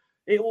to.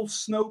 It will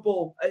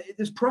snowball.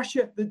 There's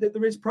pressure.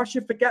 There is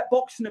pressure. Forget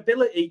boxing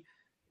ability.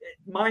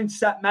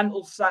 Mindset,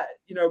 mental set,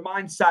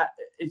 mindset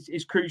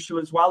is crucial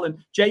as well. And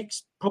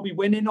Jake's probably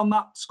winning on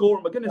that score.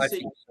 And we're going to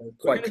see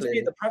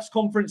at the press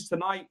conference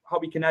tonight how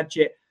we can edge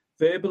it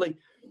verbally.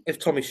 If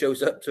Tommy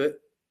shows up to it.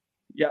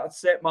 Yeah,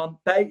 that's it, man.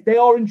 They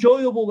are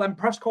enjoyable, them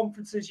press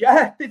conferences.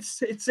 Yeah, it's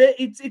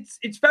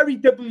very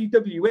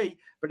WWE,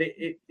 but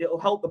it'll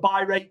help the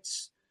buy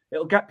rates.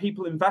 It'll get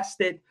people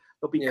invested.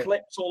 There'll be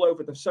clips all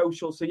over the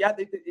social. So yeah,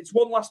 it's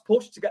one last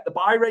push to get the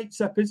buy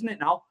rates up, isn't it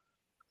now?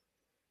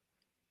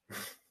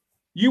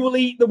 You will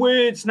eat the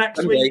words next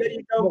Sunday. Week. There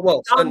you go.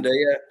 Well, Sunday,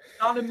 yeah.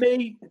 Dan and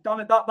me.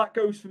 Dan, that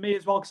goes for me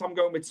as well because I'm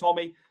going with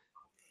Tommy.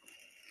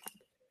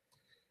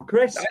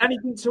 Chris,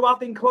 anything to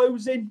add in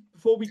closing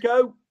before we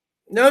go?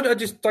 No, I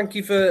just thank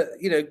you for,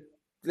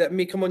 letting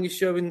me come on your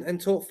show and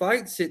talk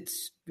fights.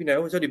 It's,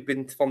 it's only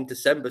been from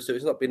December, so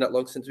it's not been that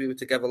long since we were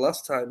together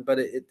last time. But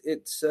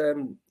it's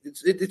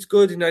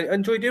good. I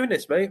enjoy doing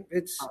this, mate.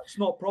 It's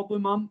not a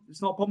problem, man.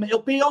 It's not a problem.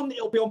 It'll be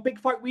on Big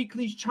Fight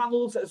Weekly's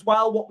channels as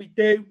well. What we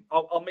do,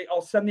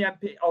 I'll send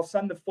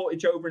the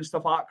footage over and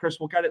stuff like that, Chris.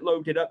 We'll get it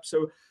loaded up.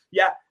 So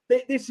yeah,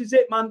 this is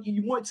it, man.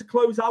 You wanted to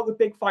close out with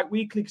Big Fight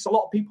Weekly because a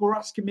lot of people were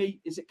asking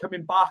me, is it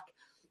coming back?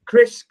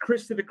 Chris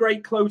did a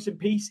great closing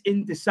piece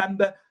in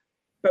December,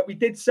 but we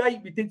did say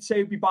we'd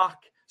be back.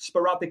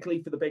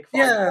 sporadically for the big fight.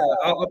 Yeah,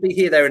 I'll be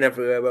here, there, and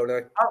everywhere, won't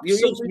I? You'll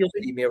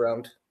see me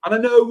around. And I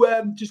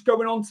know, just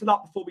going on to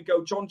that before we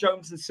go, John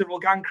Jones and Cyril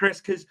Gane,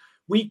 Chris, because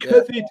we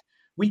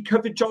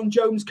covered John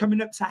Jones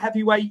coming up to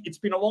heavyweight. It's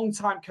been a long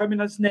time coming,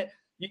 hasn't it?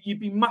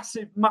 You'd be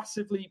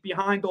massively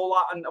behind all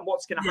that and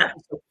what's going to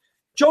happen. So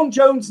John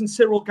Jones and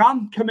Cyril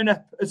Gane coming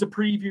up as a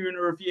preview and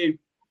a review.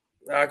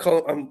 I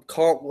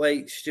can't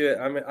wait,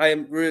 Stuart. I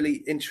am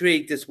really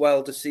intrigued as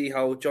well to see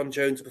how John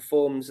Jones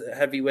performs at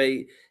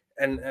heavyweight,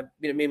 and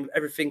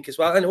everything as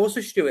well. And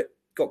also, Stuart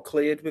got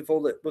cleared with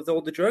all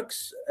the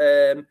drugs.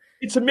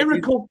 It's a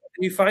miracle.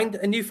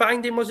 A new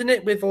finding, wasn't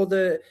it? With all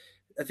the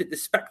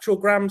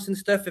spectrograms and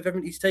stuff of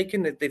everything he's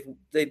taken,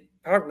 they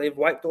apparently have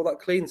wiped all that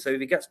clean. So if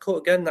he gets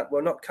caught again, that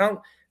will not count.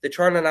 They're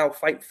trying to now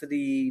fight for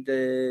the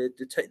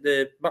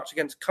match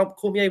against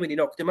Cormier when he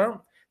knocked him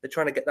out. They're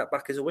trying to get that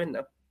back as a win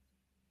now.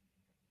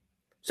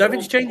 So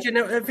everything's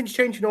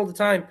changing all the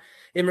time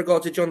in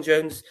regard to John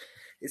Jones.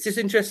 It's just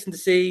interesting to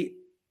see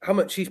how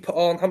much he's put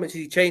on, how much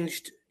he's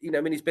changed.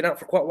 He's been out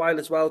for quite a while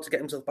as well to get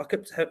himself back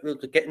up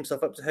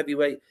to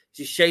heavyweight. It's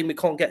a shame we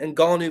can't get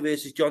Ngannou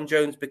versus John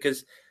Jones,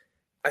 because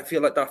I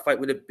feel like that fight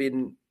would have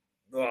been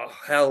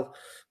hell.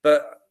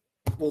 But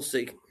we'll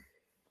see.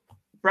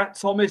 Brett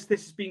Thomas,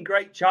 this has been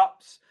great,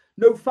 chaps.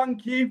 No,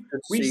 thank you.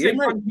 We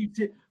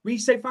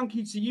say thank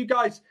you to you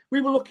guys.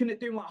 We were looking at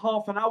doing like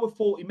half an hour,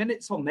 40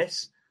 minutes on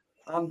this.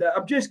 And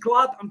I'm just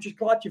glad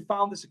you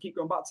found this. I keep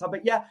going back to that.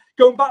 But yeah,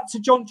 going back to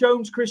John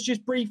Jones, Chris,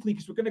 just briefly,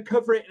 because we're going to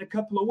cover it in a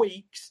couple of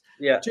weeks.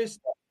 Yeah.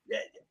 Just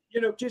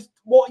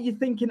what are you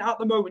thinking at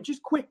the moment?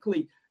 Just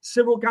quickly,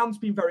 Cyril Gane's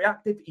been very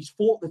active. He's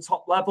fought the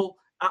top level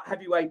at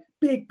heavyweight.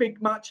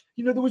 Big match.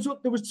 There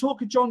was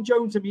talk of John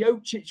Jones and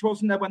Miocic,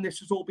 wasn't there, when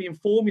this was all being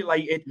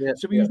formulated? Yeah,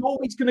 so he was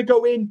always going to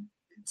go in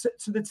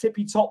to the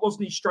tippy top,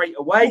 wasn't he, straight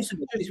away?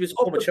 He was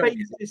off the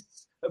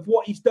basis of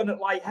what he's done at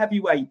light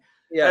heavyweight.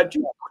 Yeah.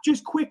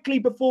 Just quickly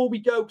before we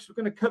go, because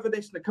we're going to cover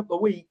this in a couple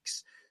of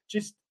weeks,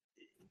 just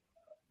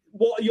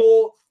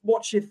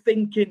what's your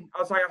thinking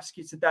as I ask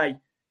you today?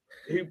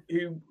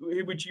 Who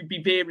would you be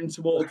veering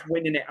towards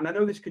winning it? And I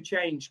know this could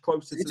change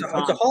closer to the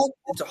time.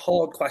 It's a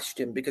hard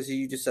question, because as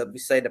you just said, we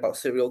saying about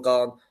Cyril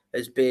Gane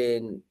has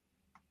been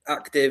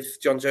active.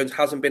 John Jones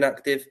hasn't been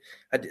active.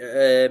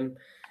 And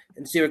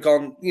Cyril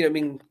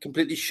Gane,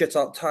 completely shut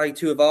out Tai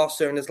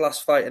Tuivasa in his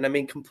last fight,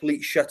 and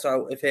complete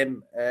shutout of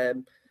him.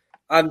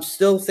 I'm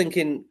still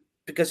thinking,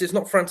 because it's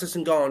not Francis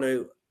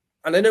Ngannou,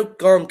 and I know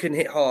Gane can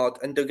hit hard,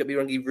 and don't get me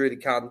wrong, he really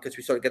can, because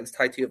we saw it against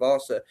Tai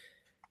Tuivasa.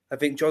 I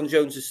think John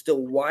Jones is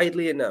still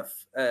widely enough,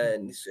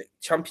 and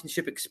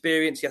championship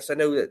experience. Yes, I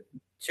know that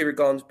Cyril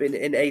Gane's been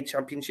in a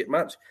championship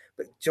match,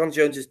 but John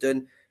Jones has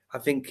done, I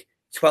think,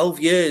 12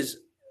 years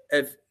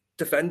of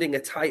defending a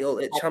title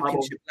at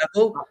championship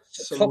level,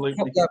 top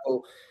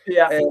level.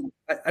 Yeah.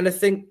 And I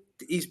think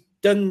he's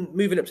done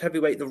moving up to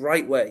heavyweight the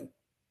right way.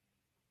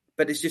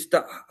 But it's just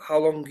that how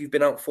long you've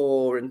been out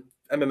for, and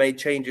MMA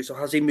changes. So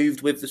has he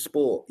moved with the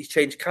sport? He's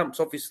changed camps,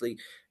 obviously.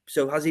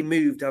 So has he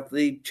moved? Have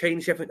they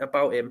changed everything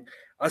about him?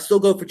 I still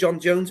go for John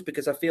Jones,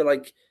 because I feel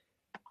like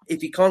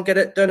if he can't get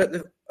it done at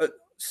the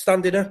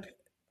standing up,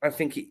 I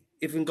think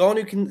if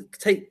Ngannou can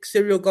take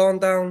Cyril Gane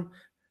down,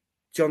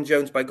 John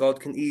Jones, by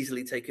God, can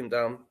easily take him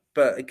down.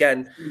 But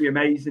again, it's gonna be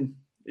amazing.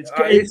 It's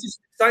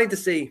just exciting to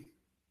see.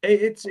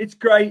 It's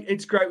great.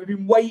 It's great. We've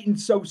been waiting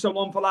so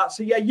long for that.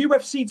 So yeah,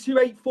 UFC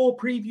 284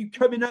 preview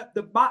coming up.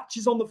 The match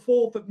is on the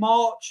 4th of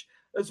March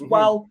as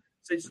well.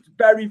 So it's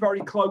very, very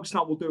close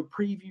now. We'll do a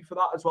preview for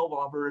that as well.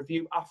 We'll have a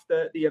review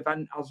after the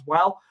event as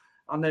well.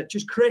 And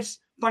just Chris,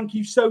 thank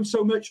you so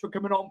much for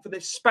coming on for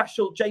this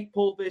special Jake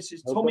Paul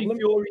versus Tommy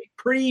Fury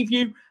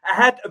preview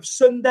ahead of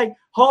Sunday,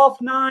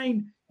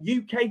 9:30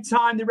 UK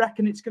time. They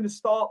reckon it's going to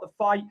start the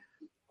fight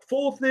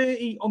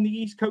 4:30 on the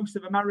East Coast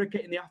of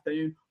America in the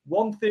afternoon,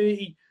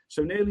 1:30.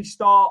 So an early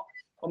start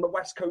on the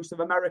West Coast of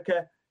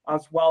America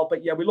as well.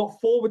 But yeah, we look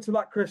forward to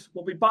that, Chris.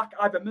 We'll be back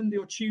either Monday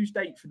or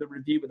Tuesday for the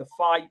review of the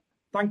fight.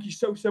 Thank you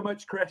so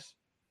much, Chris.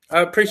 I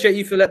appreciate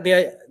you for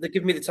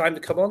giving me the time to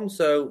come on.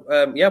 So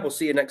we'll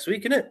see you next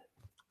week, innit?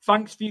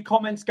 Thanks for your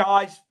comments,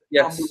 guys.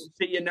 Yes. And we'll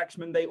see you next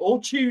Monday or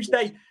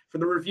Tuesday for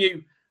the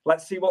review.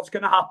 Let's see what's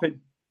going to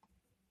happen.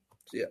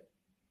 See ya.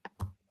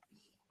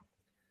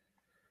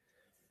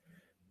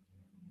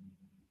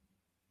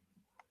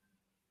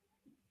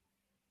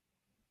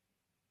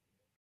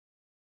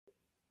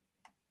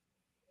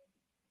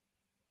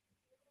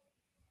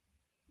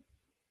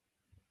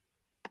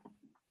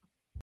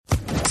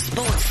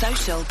 Sports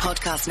Social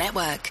Podcast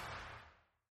Network.